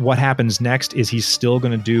 What happens next is he's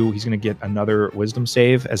going to get another wisdom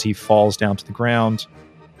save as he falls down to the ground.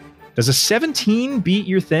 Does a 17 beat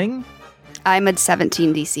your thing? I'm at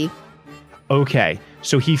 17 DC. Okay,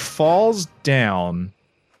 so he falls down.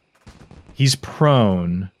 He's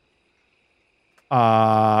prone.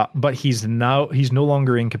 But he's no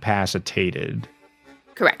longer incapacitated.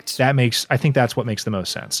 Correct. I think that's what makes the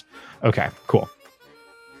most sense. Okay, cool.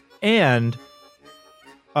 And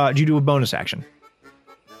do you do a bonus action?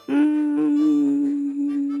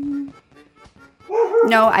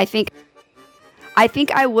 No, I think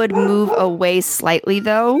I would move away slightly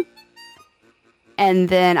though. And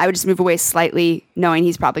then I would just move away slightly knowing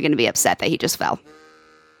he's probably going to be upset that he just fell.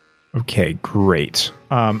 Okay, great.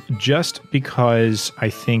 Just because I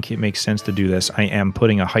think it makes sense to do this, I am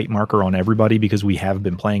putting a height marker on everybody because we have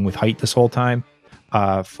been playing with height this whole time.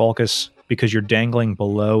 Falcus, because you're dangling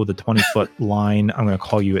below the 20-foot line, I'm going to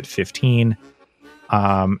call you at 15.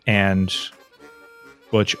 And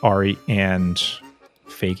Butch, Ari, and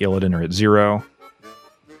fake Illidan are at 0.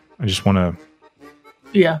 I just want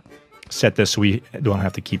to set this so we don't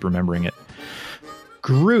have to keep remembering it.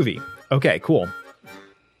 Groovy. Okay, cool.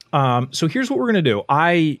 So here's what we're going to do.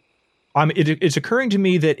 It's occurring to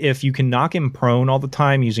me that if you can knock him prone all the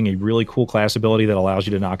time using a really cool class ability that allows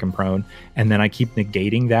you to knock him prone, and then I keep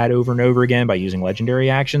negating that over and over again by using legendary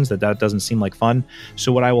actions, that doesn't seem like fun.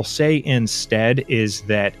 So what I will say instead is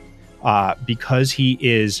that because he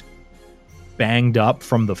is banged up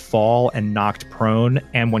from the fall and knocked prone,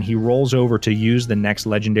 and when he rolls over to use the next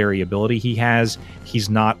legendary ability he has, he's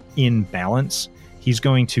not in balance. He's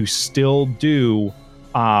going to still do...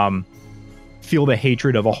 feel the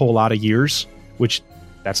hatred of a whole lot of years, which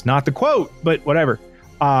that's not the quote, but whatever.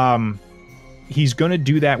 He's going to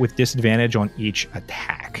do that with disadvantage on each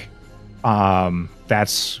attack.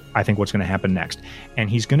 That's, I think, what's going to happen next. And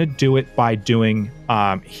he's going to do it by doing,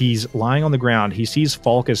 he's lying on the ground. He sees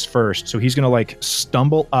Falcus first. So he's going to like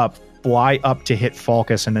stumble up, fly up to hit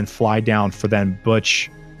Falcus, and then fly down for then Butch,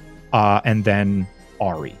 and then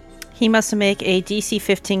Ari. He must make a DC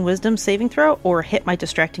 15 wisdom saving throw or hit my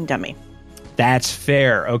distracting dummy. That's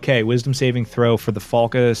fair. Okay, wisdom saving throw for the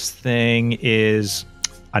Falcus thing is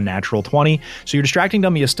a natural 20. So your distracting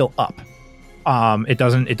dummy is still up. It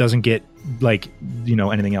doesn't get like,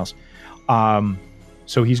 anything else.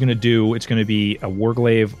 So he's going to it's going to be a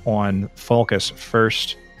Warglaive on Falcus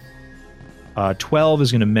first. 12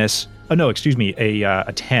 is going to miss. Oh no, excuse me,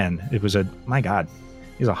 a 10. It was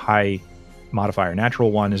he's a high modifier.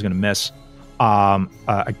 Natural 1 is going to miss.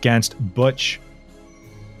 Against Butch,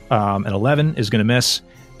 an 11 is going to miss.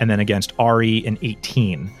 And then against Ari, an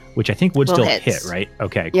 18, which I think would still hit, right?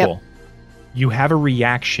 Okay, Yep. cool. You have a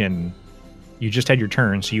reaction. You just had your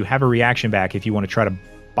turn, so you have a reaction back if you want to try to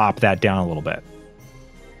bop that down a little bit.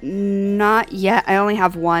 Not yet. I only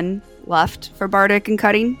have one left for Bardic and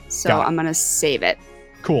Cutting, so Got it. I'm going to save it.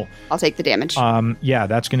 Cool. I'll take the damage. Yeah,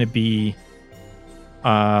 that's going to be...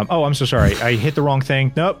 I'm so sorry. I hit the wrong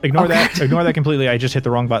thing. Nope, ignore that. Ignore that completely. I just hit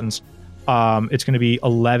the wrong buttons. It's going to be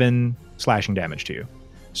 11 slashing damage to you.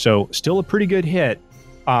 So still a pretty good hit,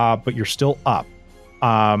 but you're still up.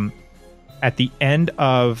 At the end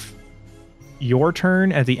of your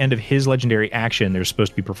turn, at the end of his legendary action, there's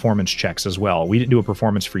supposed to be performance checks as well. We didn't do a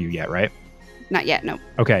performance for you yet, right? Not yet, no.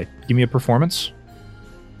 Okay, give me a performance.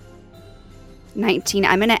 19.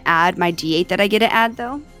 I'm going to add my D8 that I get to add,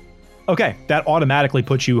 though. Okay, that automatically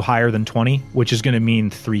puts you higher than 20, which is going to mean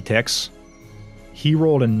 3 ticks. He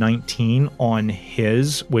rolled a 19 on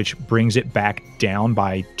his, which brings it back down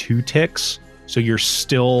by 2 ticks. So you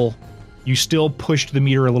still pushed the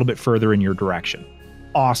meter a little bit further in your direction.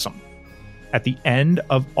 Awesome. At the end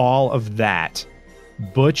of all of that,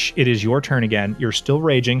 Butch, it is your turn again. You're still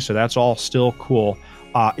raging, so that's all still cool.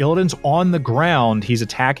 Illidan's on the ground. He's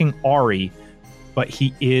attacking Ari, but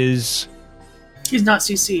He's not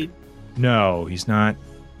CC'd. No, he's not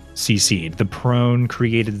CC'd. The prone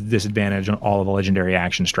created the disadvantage on all of the legendary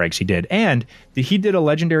action strikes he did. And he did a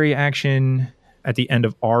legendary action at the end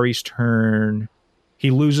of Ari's turn.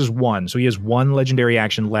 He loses 1, so he has 1 legendary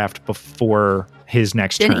action left before his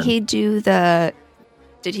next turn. Did he do the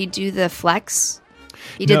flex?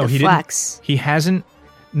 He did the flex. He hasn't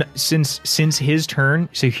since his turn.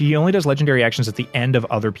 So he only does legendary actions at the end of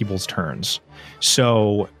other people's turns.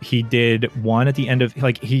 So he did 1 at the end of,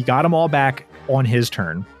 like, he got them all back on his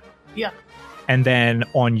turn. Yeah. And then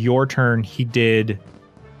on your turn, he did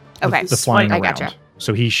the flying around. Gotcha.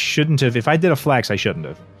 So he shouldn't have. If I did a flex, I shouldn't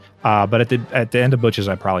have. But at the end of Butch's,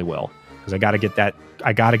 I probably will, because I got to get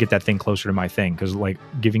that thing closer to my thing, because like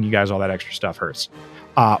giving you guys all that extra stuff hurts.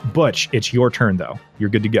 Butch, it's your turn though. You're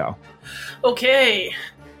good to go. Okay,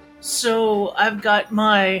 so I've got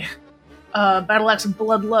my battle axe of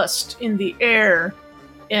bloodlust in the air,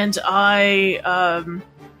 and I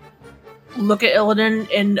look at Illidan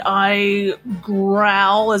and I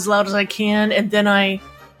growl as loud as I can, and then I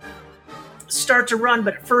start to run.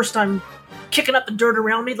 But at first, I'm kicking up the dirt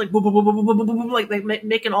around me, like boom, boom, boom, boom, boom, boom, boom, like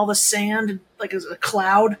making all the sand like as a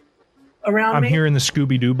cloud around me. I'm hearing the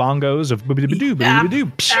Scooby-Doo bongos of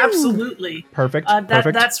boobity-doo. Absolutely. Perfect.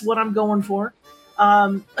 That's what I'm going for.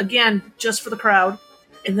 Again, just for the crowd.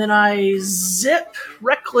 And then I zip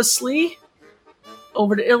recklessly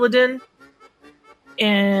over to Illidan.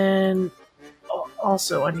 And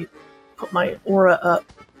also, I need to put my aura up.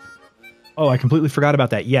 Oh, I completely forgot about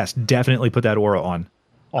that. Yes, definitely put that aura on.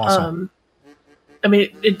 Awesome. I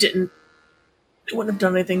mean, it wouldn't have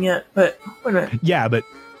done anything yet, but wait a minute. Yeah, but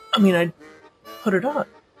I mean, I put it on.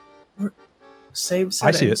 Save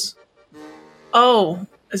settings. I see it. Oh,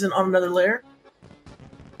 is it on another layer?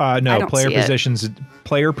 No,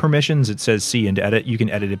 player permissions, it says see and edit. You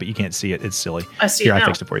can edit it, but you can't see it. It's silly. I see Here, it now. I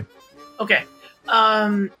fixed it for you. Okay.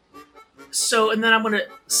 So, and then I'm going to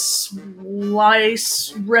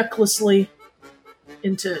slice recklessly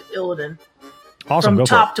into Illidan. Awesome. From Go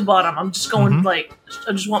top for to bottom. I'm just going Mhm.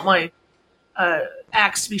 I just want my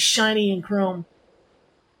axe to be shiny and chrome.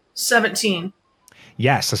 17. it.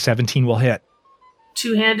 Yes, a 17 will hit.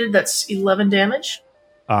 Two-handed, that's 11 damage.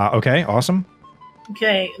 Okay, awesome.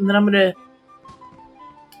 Okay, and then I'm going to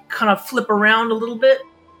kind of flip around a little bit.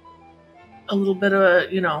 A little bit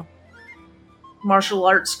of, martial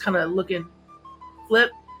arts kind of looking flip.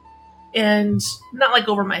 And not like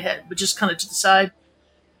over my head, but just kind of to the side.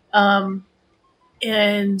 And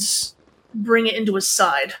bring it into his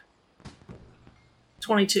side.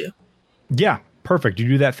 22. Yeah, Perfect. You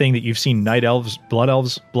do that thing that you've seen blood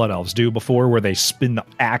elves do before, where they spin the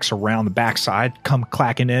axe around the backside, come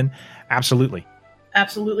clacking in. Absolutely.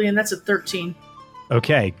 Absolutely, and that's a 13.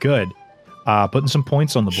 Okay, good. Putting some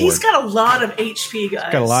points on the board. He's got a lot of HP,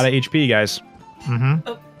 guys. Got a lot of HP, guys.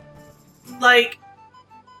 Mm-hmm. Like,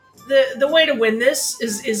 the way to win this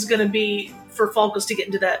is going to be for Falcos to get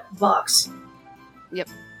into that box. Yep.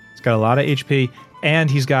 He's got a lot of HP, and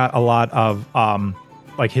he's got a lot of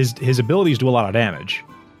like his abilities do a lot of damage.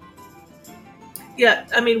 Yeah,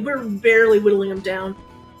 I mean, we're barely whittling him down.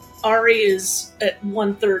 Ari is at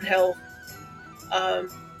 1/3 health.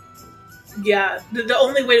 Yeah, the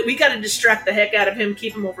only way we got to distract the heck out of him,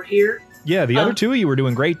 keep him over here. Yeah, the other two of you were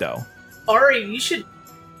doing great though. Ari, you should,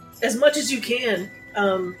 as much as you can,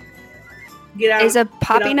 get out. Is a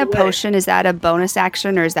popping get a out the way. potion, is that a bonus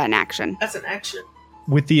action or is that an action? That's an action.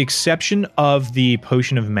 With the exception of the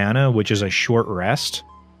potion of mana, which is a short rest,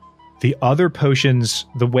 the other potions,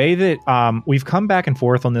 the way that we've come back and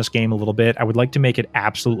forth on this game a little bit, I would like to make it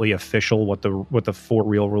absolutely official what the 4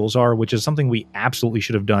 real rules are, which is something we absolutely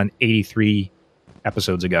should have done 83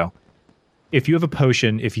 episodes ago. If you have a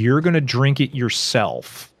potion, if you're going to drink it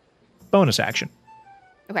yourself, bonus action.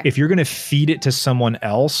 Okay. If you're going to feed it to someone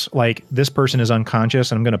else, like this person is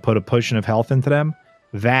unconscious and I'm going to put a potion of health into them,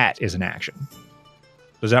 that is an action.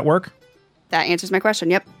 Does that work? That answers my question.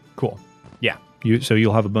 Yep. Cool. Yeah. So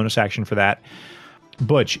you'll have a bonus action for that.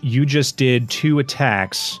 Butch, you just did 2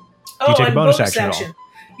 attacks. Do you take a and bonus action at all?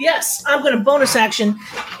 Yes, I'm going to bonus action,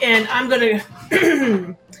 and I'm going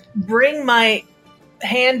to bring my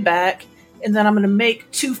hand back, and then I'm going to make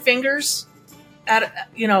 2 fingers, and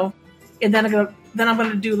then I'm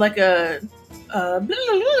going to do like a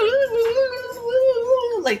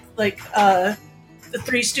the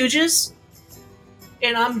Three Stooges,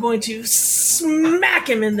 and I'm going to smack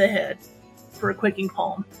him in the head for a quaking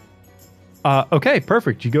palm. Okay,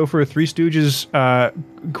 perfect. You go for a Three Stooges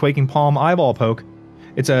quaking palm eyeball poke.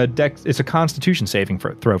 It's a Constitution saving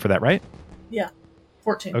throw for that, right? Yeah,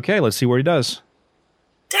 14. Okay, let's see what he does.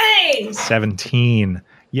 Dang! 17.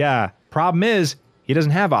 Yeah. Problem is, he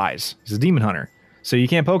doesn't have eyes. He's a demon hunter, so you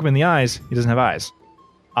can't poke him in the eyes. He doesn't have eyes.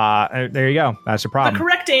 There you go. That's the The problem.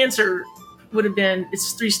 correct answer would have been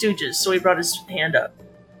it's Three Stooges, so he brought his hand up.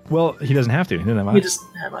 Well, he doesn't have to. He doesn't have eyes. He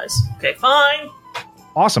doesn't have eyes. Okay, fine.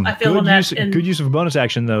 Awesome. I feel on that, Good use of a bonus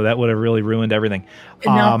action, though. That would have really ruined everything.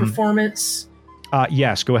 And now performance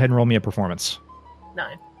Yes, go ahead and roll me a performance.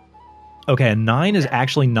 9. Okay, a 9 is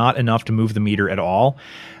actually not enough to move the meter at all.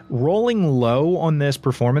 Rolling low on this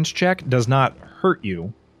performance check does not hurt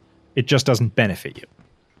you. It just doesn't benefit you.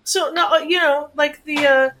 So no, like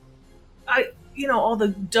the all the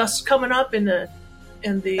dust coming up in the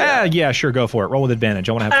Yeah, sure, go for it. Roll with advantage.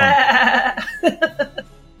 I want to have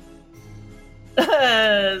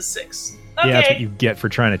fun. 6. Okay. Yeah, that's what you get for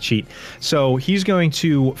trying to cheat. So he's going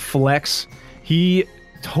to flex. He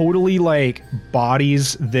totally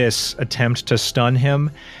bodies this attempt to stun him.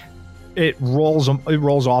 It rolls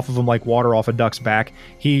off of him like water off a duck's back.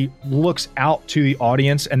 He looks out to the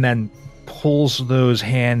audience and then pulls those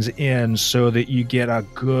hands in so that you get a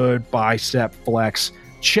good bicep flex.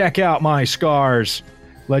 Check out my scars.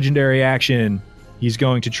 Legendary action. He's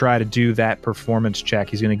going to try to do that performance check.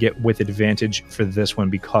 He's going to get with advantage for this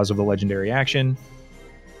one because of the legendary action.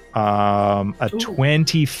 A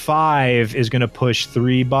 25 is going to push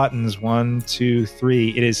 3 buttons. 1, 2, 3.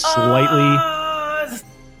 It is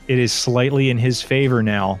slightly in his favor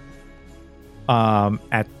now.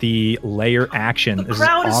 At the layer action. The This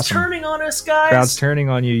crowd is is awesome. turning on us, guys. Crowd's turning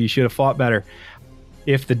on you. You should have fought better.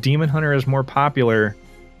 If the Demon Hunter is more popular,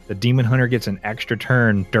 the Demon Hunter gets an extra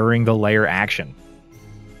turn during the layer action.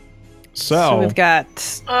 So we've got.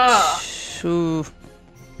 Ooh,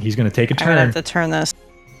 he's going to take a I have turn. to turn this.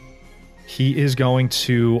 He is going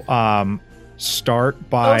to start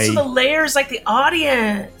by... So the layers like the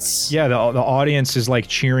audience. Yeah, the audience is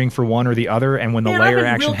cheering for one or the other, and when the Man, I've layer been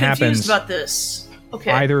action real confused happens... about this.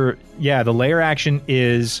 Okay. The layer action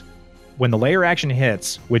is... When the layer action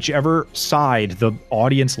hits, whichever side the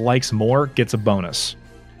audience likes more gets a bonus.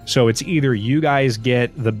 So it's either you guys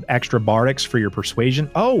get the extra bardics for your persuasion.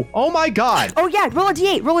 Oh my god! Oh yeah, roll a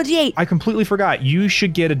d8. Roll a d8. I completely forgot. You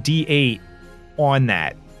should get a d8 on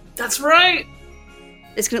that. That's right.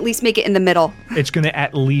 This can at least make it in the middle. It's going to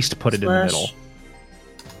at least put it in the middle.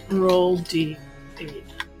 Roll D8.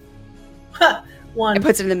 Ha! 1. It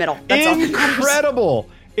puts it in the middle. That's all. Incredible!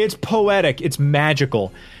 It's poetic. It's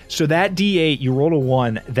magical. So that D8, you rolled a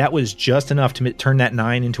 1. That was just enough to turn that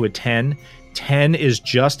 9 into a 10. 10 is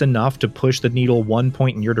just enough to push the needle 1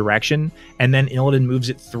 point in your direction, and then Illidan moves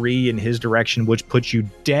it 3 in his direction, which puts you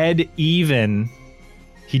dead even.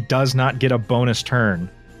 He does not get a bonus turn.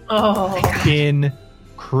 Oh.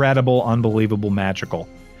 Incredible, unbelievable, magical.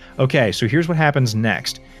 Okay, so here's what happens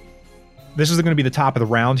next. This is going to be the top of the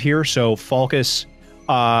round here. So Falcus,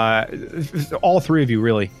 all three of you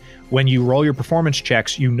really, when you roll your performance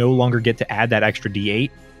checks, you no longer get to add that extra D8.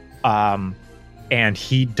 And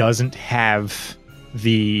he doesn't have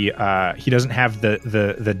the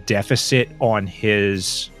deficit on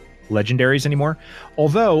his legendaries anymore.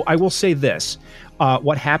 Although I will say this,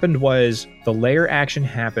 what happened was the lair action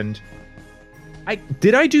happened.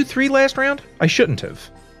 Did I do 3 last round? I shouldn't have.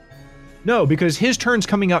 No, because his turn's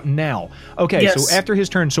coming up now. Okay, Yes. So after his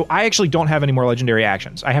turn, so I actually don't have any more legendary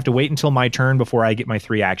actions. I have to wait until my turn before I get my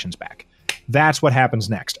 3 actions back. That's what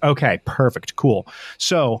happens next. Okay, perfect, cool.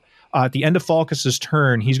 So at the end of Falcus's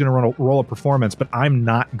turn, he's going to roll a performance, but I'm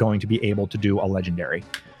not going to be able to do a legendary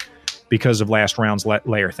because of last round's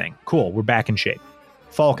layer thing. Cool, we're back in shape.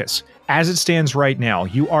 Falcus, as it stands right now,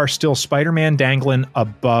 you are still Spider-Man dangling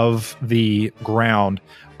above the ground.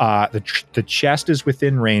 The chest is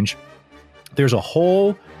within range. There's a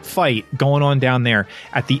whole fight going on down there.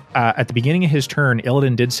 At the beginning of his turn,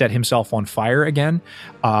 Illidan did set himself on fire again.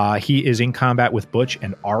 He is in combat with Butch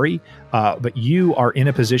and Ari, but you are in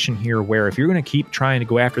a position here where if you're going to keep trying to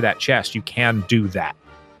go after that chest, you can do that.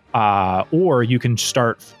 Or you can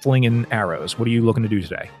start flinging arrows. What are you looking to do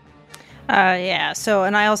today? Yeah. So,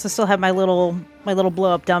 and I also still have my little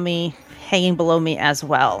blow up dummy hanging below me as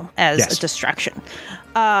well as a distraction.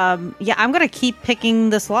 Yeah, I'm gonna keep picking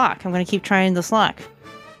this lock. I'm gonna keep trying this lock.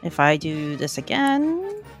 If I do this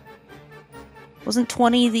again, wasn't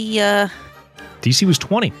 20 the DC was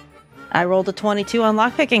 20. I rolled a 22 on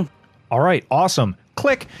lock picking. All right, awesome.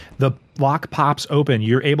 Click. The lock pops open.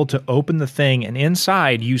 You're able to open the thing, and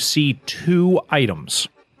inside you see 2 items.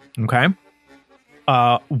 Okay.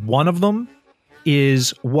 One of them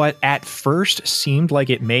is what at first seemed like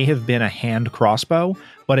it may have been a hand crossbow,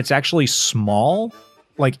 but it's actually small,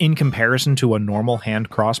 like in comparison to a normal hand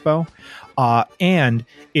crossbow. And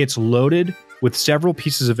it's loaded with several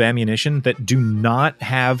pieces of ammunition that do not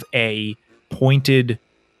have a pointed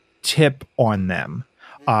tip on them.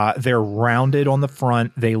 They're rounded on the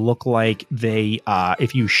front. They look like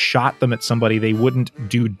if you shot them at somebody, they wouldn't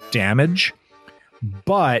do damage.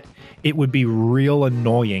 But it would be real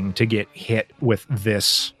annoying to get hit with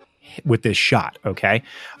this shot. Okay,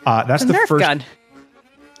 that's the Nerf first gun.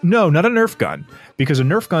 No, not a Nerf gun, because a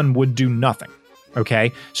Nerf gun would do nothing.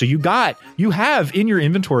 Okay, so you have in your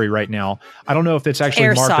inventory right now. I don't know if it's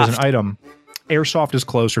actually marked as an item. Airsoft is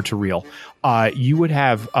closer to real. You would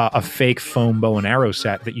have a fake foam bow and arrow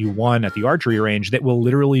set that you won at the archery range that will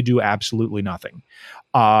literally do absolutely nothing.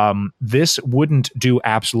 This wouldn't do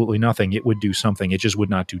absolutely nothing. It would do something. It just would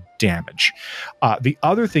not do damage. The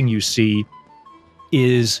other thing you see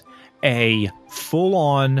is a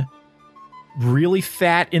full-on, really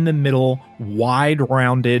fat in the middle,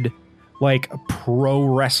 wide-rounded, like pro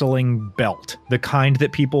wrestling belt. The kind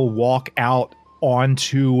that people walk out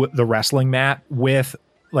onto the wrestling mat with,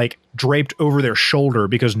 like, draped over their shoulder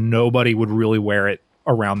because nobody would really wear it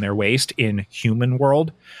around their waist in human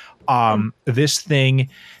world. This thing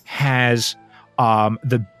has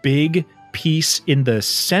the big piece in the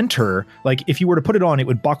center. Like, if you were to put it on, it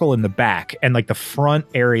would buckle in the back, and like the front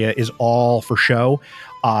area is all for show.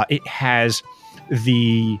 It has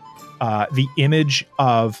the image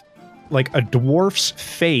of like a dwarf's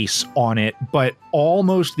face on it, but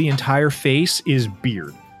almost the entire face is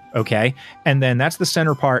beard. Okay, and then that's the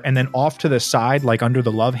center part, and then off to the side, like under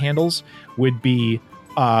the love handles, would be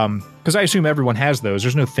because I assume everyone has those.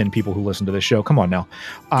 There's no thin people who listen to this show. Come on now.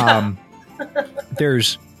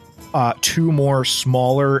 There's 2 more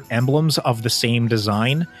smaller emblems of the same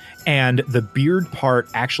design, and the beard part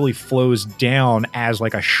actually flows down as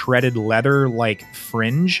like a shredded leather like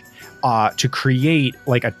fringe to create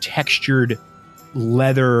like a textured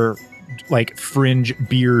leather like fringe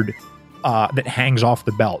beard that hangs off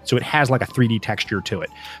the belt. So it has like a 3D texture to it.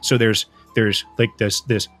 So there's like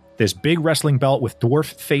this big wrestling belt with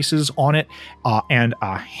dwarf faces on it, and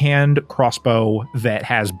a hand crossbow that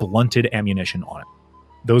has blunted ammunition on it.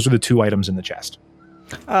 Those are the 2 items in the chest.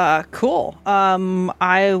 Cool.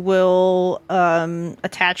 I will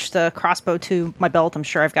attach the crossbow to my belt. I'm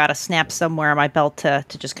sure I've got a snap somewhere on my belt to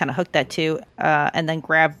just kind of hook that to, and then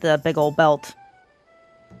grab the big old belt.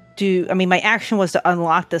 My action was to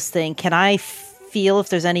unlock this thing. Can I feel if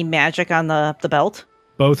there's any magic on the belt?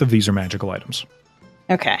 Both of these are magical items.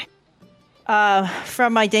 Okay.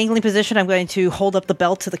 From my dangling position, I'm going to hold up the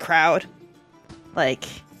belt to the crowd. Like,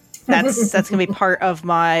 that's going to be part of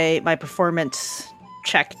my performance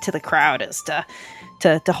check to the crowd, is to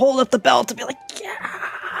hold up the belt and be like, yeah.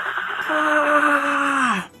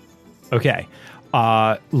 Okay.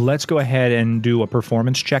 Let's go ahead and do a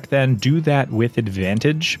performance check then. Do that with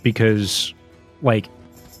advantage because, like,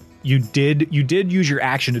 you did use your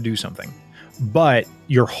action to do something, but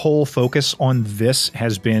your whole focus on this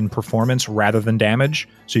has been performance rather than damage,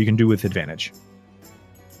 so you can do with advantage.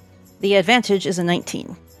 The advantage is a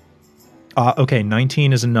 19. Okay,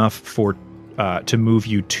 19 is enough for to move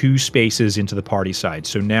you 2 spaces into the party side.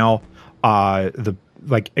 So now,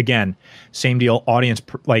 again, same deal. Audience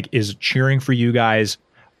is cheering for you guys.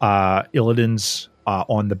 Illidan's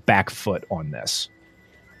on the back foot on this.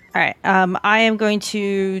 All right. I am going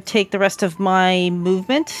to take the rest of my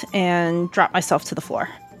movement and drop myself to the floor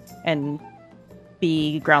and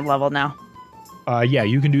be ground level now. Yeah,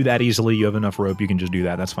 you can do that easily. You have enough rope. You can just do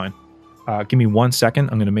that. That's fine. Give me 1 second.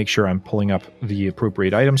 I'm going to make sure I'm pulling up the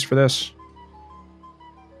appropriate items for this.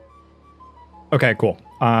 Okay, cool.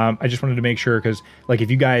 I just wanted to make sure because, if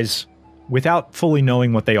you guys, without fully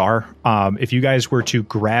knowing what they are, if you guys were to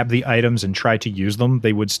grab the items and try to use them,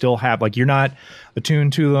 they would still have, you're not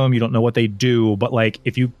attuned to them, you don't know what they do, but,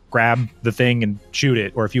 if you grab the thing and shoot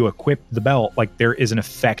it, or if you equip the belt, there is an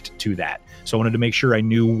effect to that. So I wanted to make sure I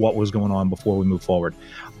knew what was going on before we move forward.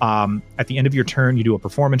 At the end of your turn, you do a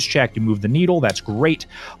performance check. You move the needle. That's great.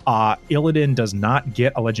 Illidan does not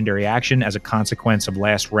get a legendary action as a consequence of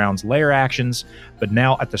last round's lair actions. But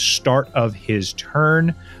now at the start of his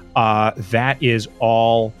turn, that is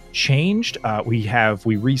all changed. We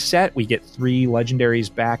reset. We get 3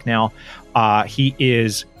 legendaries back now. He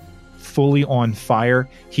is fully on fire.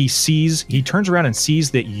 He turns around and sees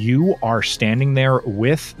that you are standing there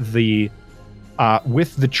with the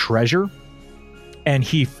treasure, and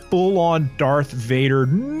he full on Darth Vader,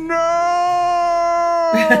 no,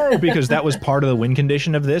 because that was part of the win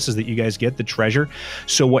condition of this, is that you guys get the treasure.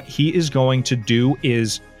 So what he is going to do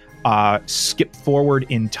is skip forward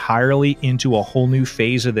entirely into a whole new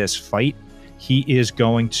phase of this fight. He is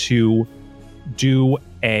going to do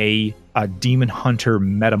a demon hunter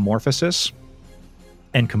metamorphosis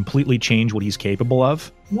and completely change what he's capable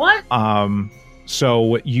of. What?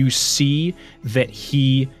 So you see that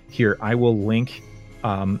here, I will link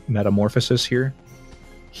metamorphosis here.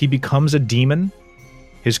 He becomes a demon.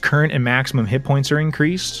 His current and maximum hit points are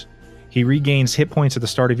increased. He regains hit points at the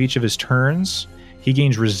start of each of his turns. He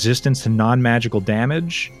gains resistance to non-magical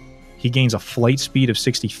damage. He gains a flight speed of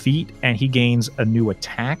 60 feet, and he gains a new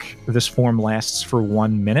attack. This form lasts for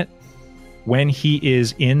 1 minute. When he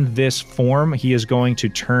is in this form, he is going to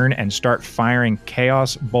turn and start firing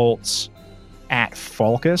chaos bolts at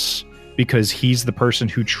Falcus, because he's the person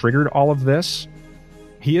who triggered all of this.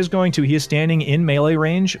 He is standing in melee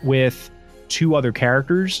range with 2 other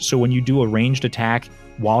characters. So when you do a ranged attack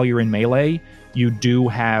while you're in melee, you do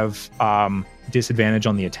have disadvantage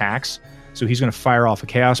on the attacks. So he's going to fire off a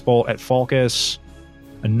chaos bolt at Falcus.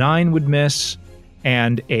 A 9 would miss,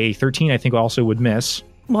 and a 13 I think also would miss.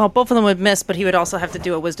 Well, both of them would miss, but he would also have to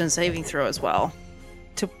do a wisdom saving throw as well,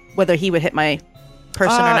 to whether he would hit my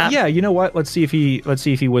person or not. Yeah, you know what? Let's see if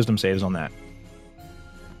he wisdom saves on that.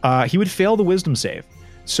 He would fail the wisdom save.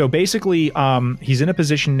 So basically, he's in a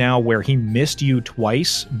position now where he missed you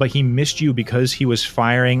twice, but he missed you because he was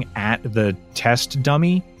firing at the test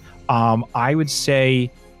dummy. I would say,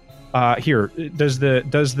 here, does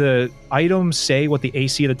the item say what the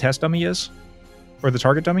AC of the test dummy is, or the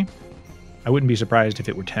target dummy? I wouldn't be surprised if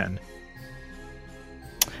it were 10.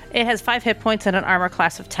 It has 5 hit points and an armor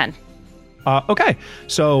class of 10. Okay,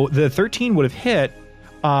 so the 13 would have hit,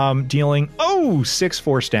 dealing 6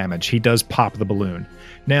 force damage. He does pop the balloon.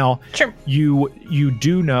 Now, sure. You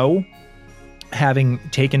do know, having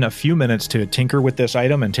taken a few minutes to tinker with this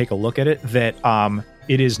item and take a look at it, that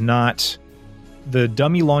it is not, the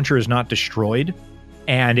dummy launcher is not destroyed,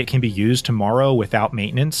 and it can be used tomorrow without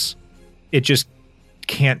maintenance. It just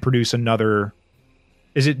can't produce another.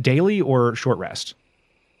 Is it daily or short rest?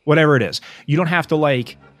 Whatever it is, you don't have to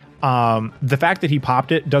the fact that he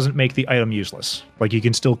popped it doesn't make the item useless. You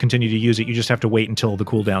can still continue to use it. You just have to wait until the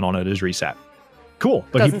cooldown on it is reset. Cool.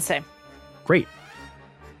 But doesn't say. Great.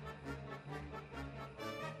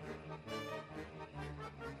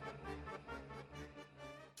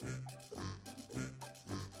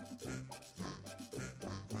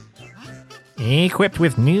 Equipped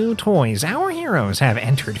with new toys, our heroes have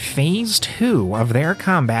entered Phase 2 of their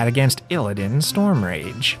combat against Illidan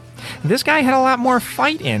Stormrage. This guy had a lot more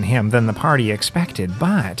fight in him than the party expected,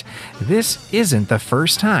 but this isn't the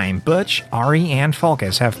first time Butch, Ari, and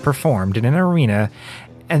Falcus have performed in an arena,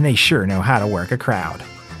 and they sure know how to work a crowd.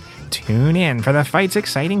 Tune in for the fight's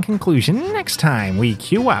exciting conclusion next time we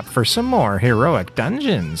queue up for some more heroic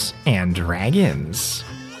Dungeons and Dragons.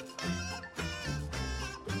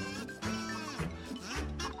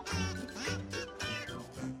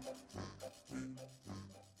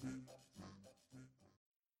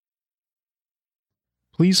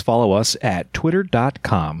 please follow us at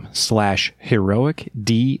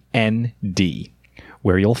twitter.com/heroicdnd,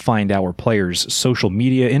 where you'll find our players' social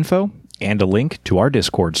media info and a link to our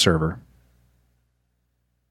Discord server.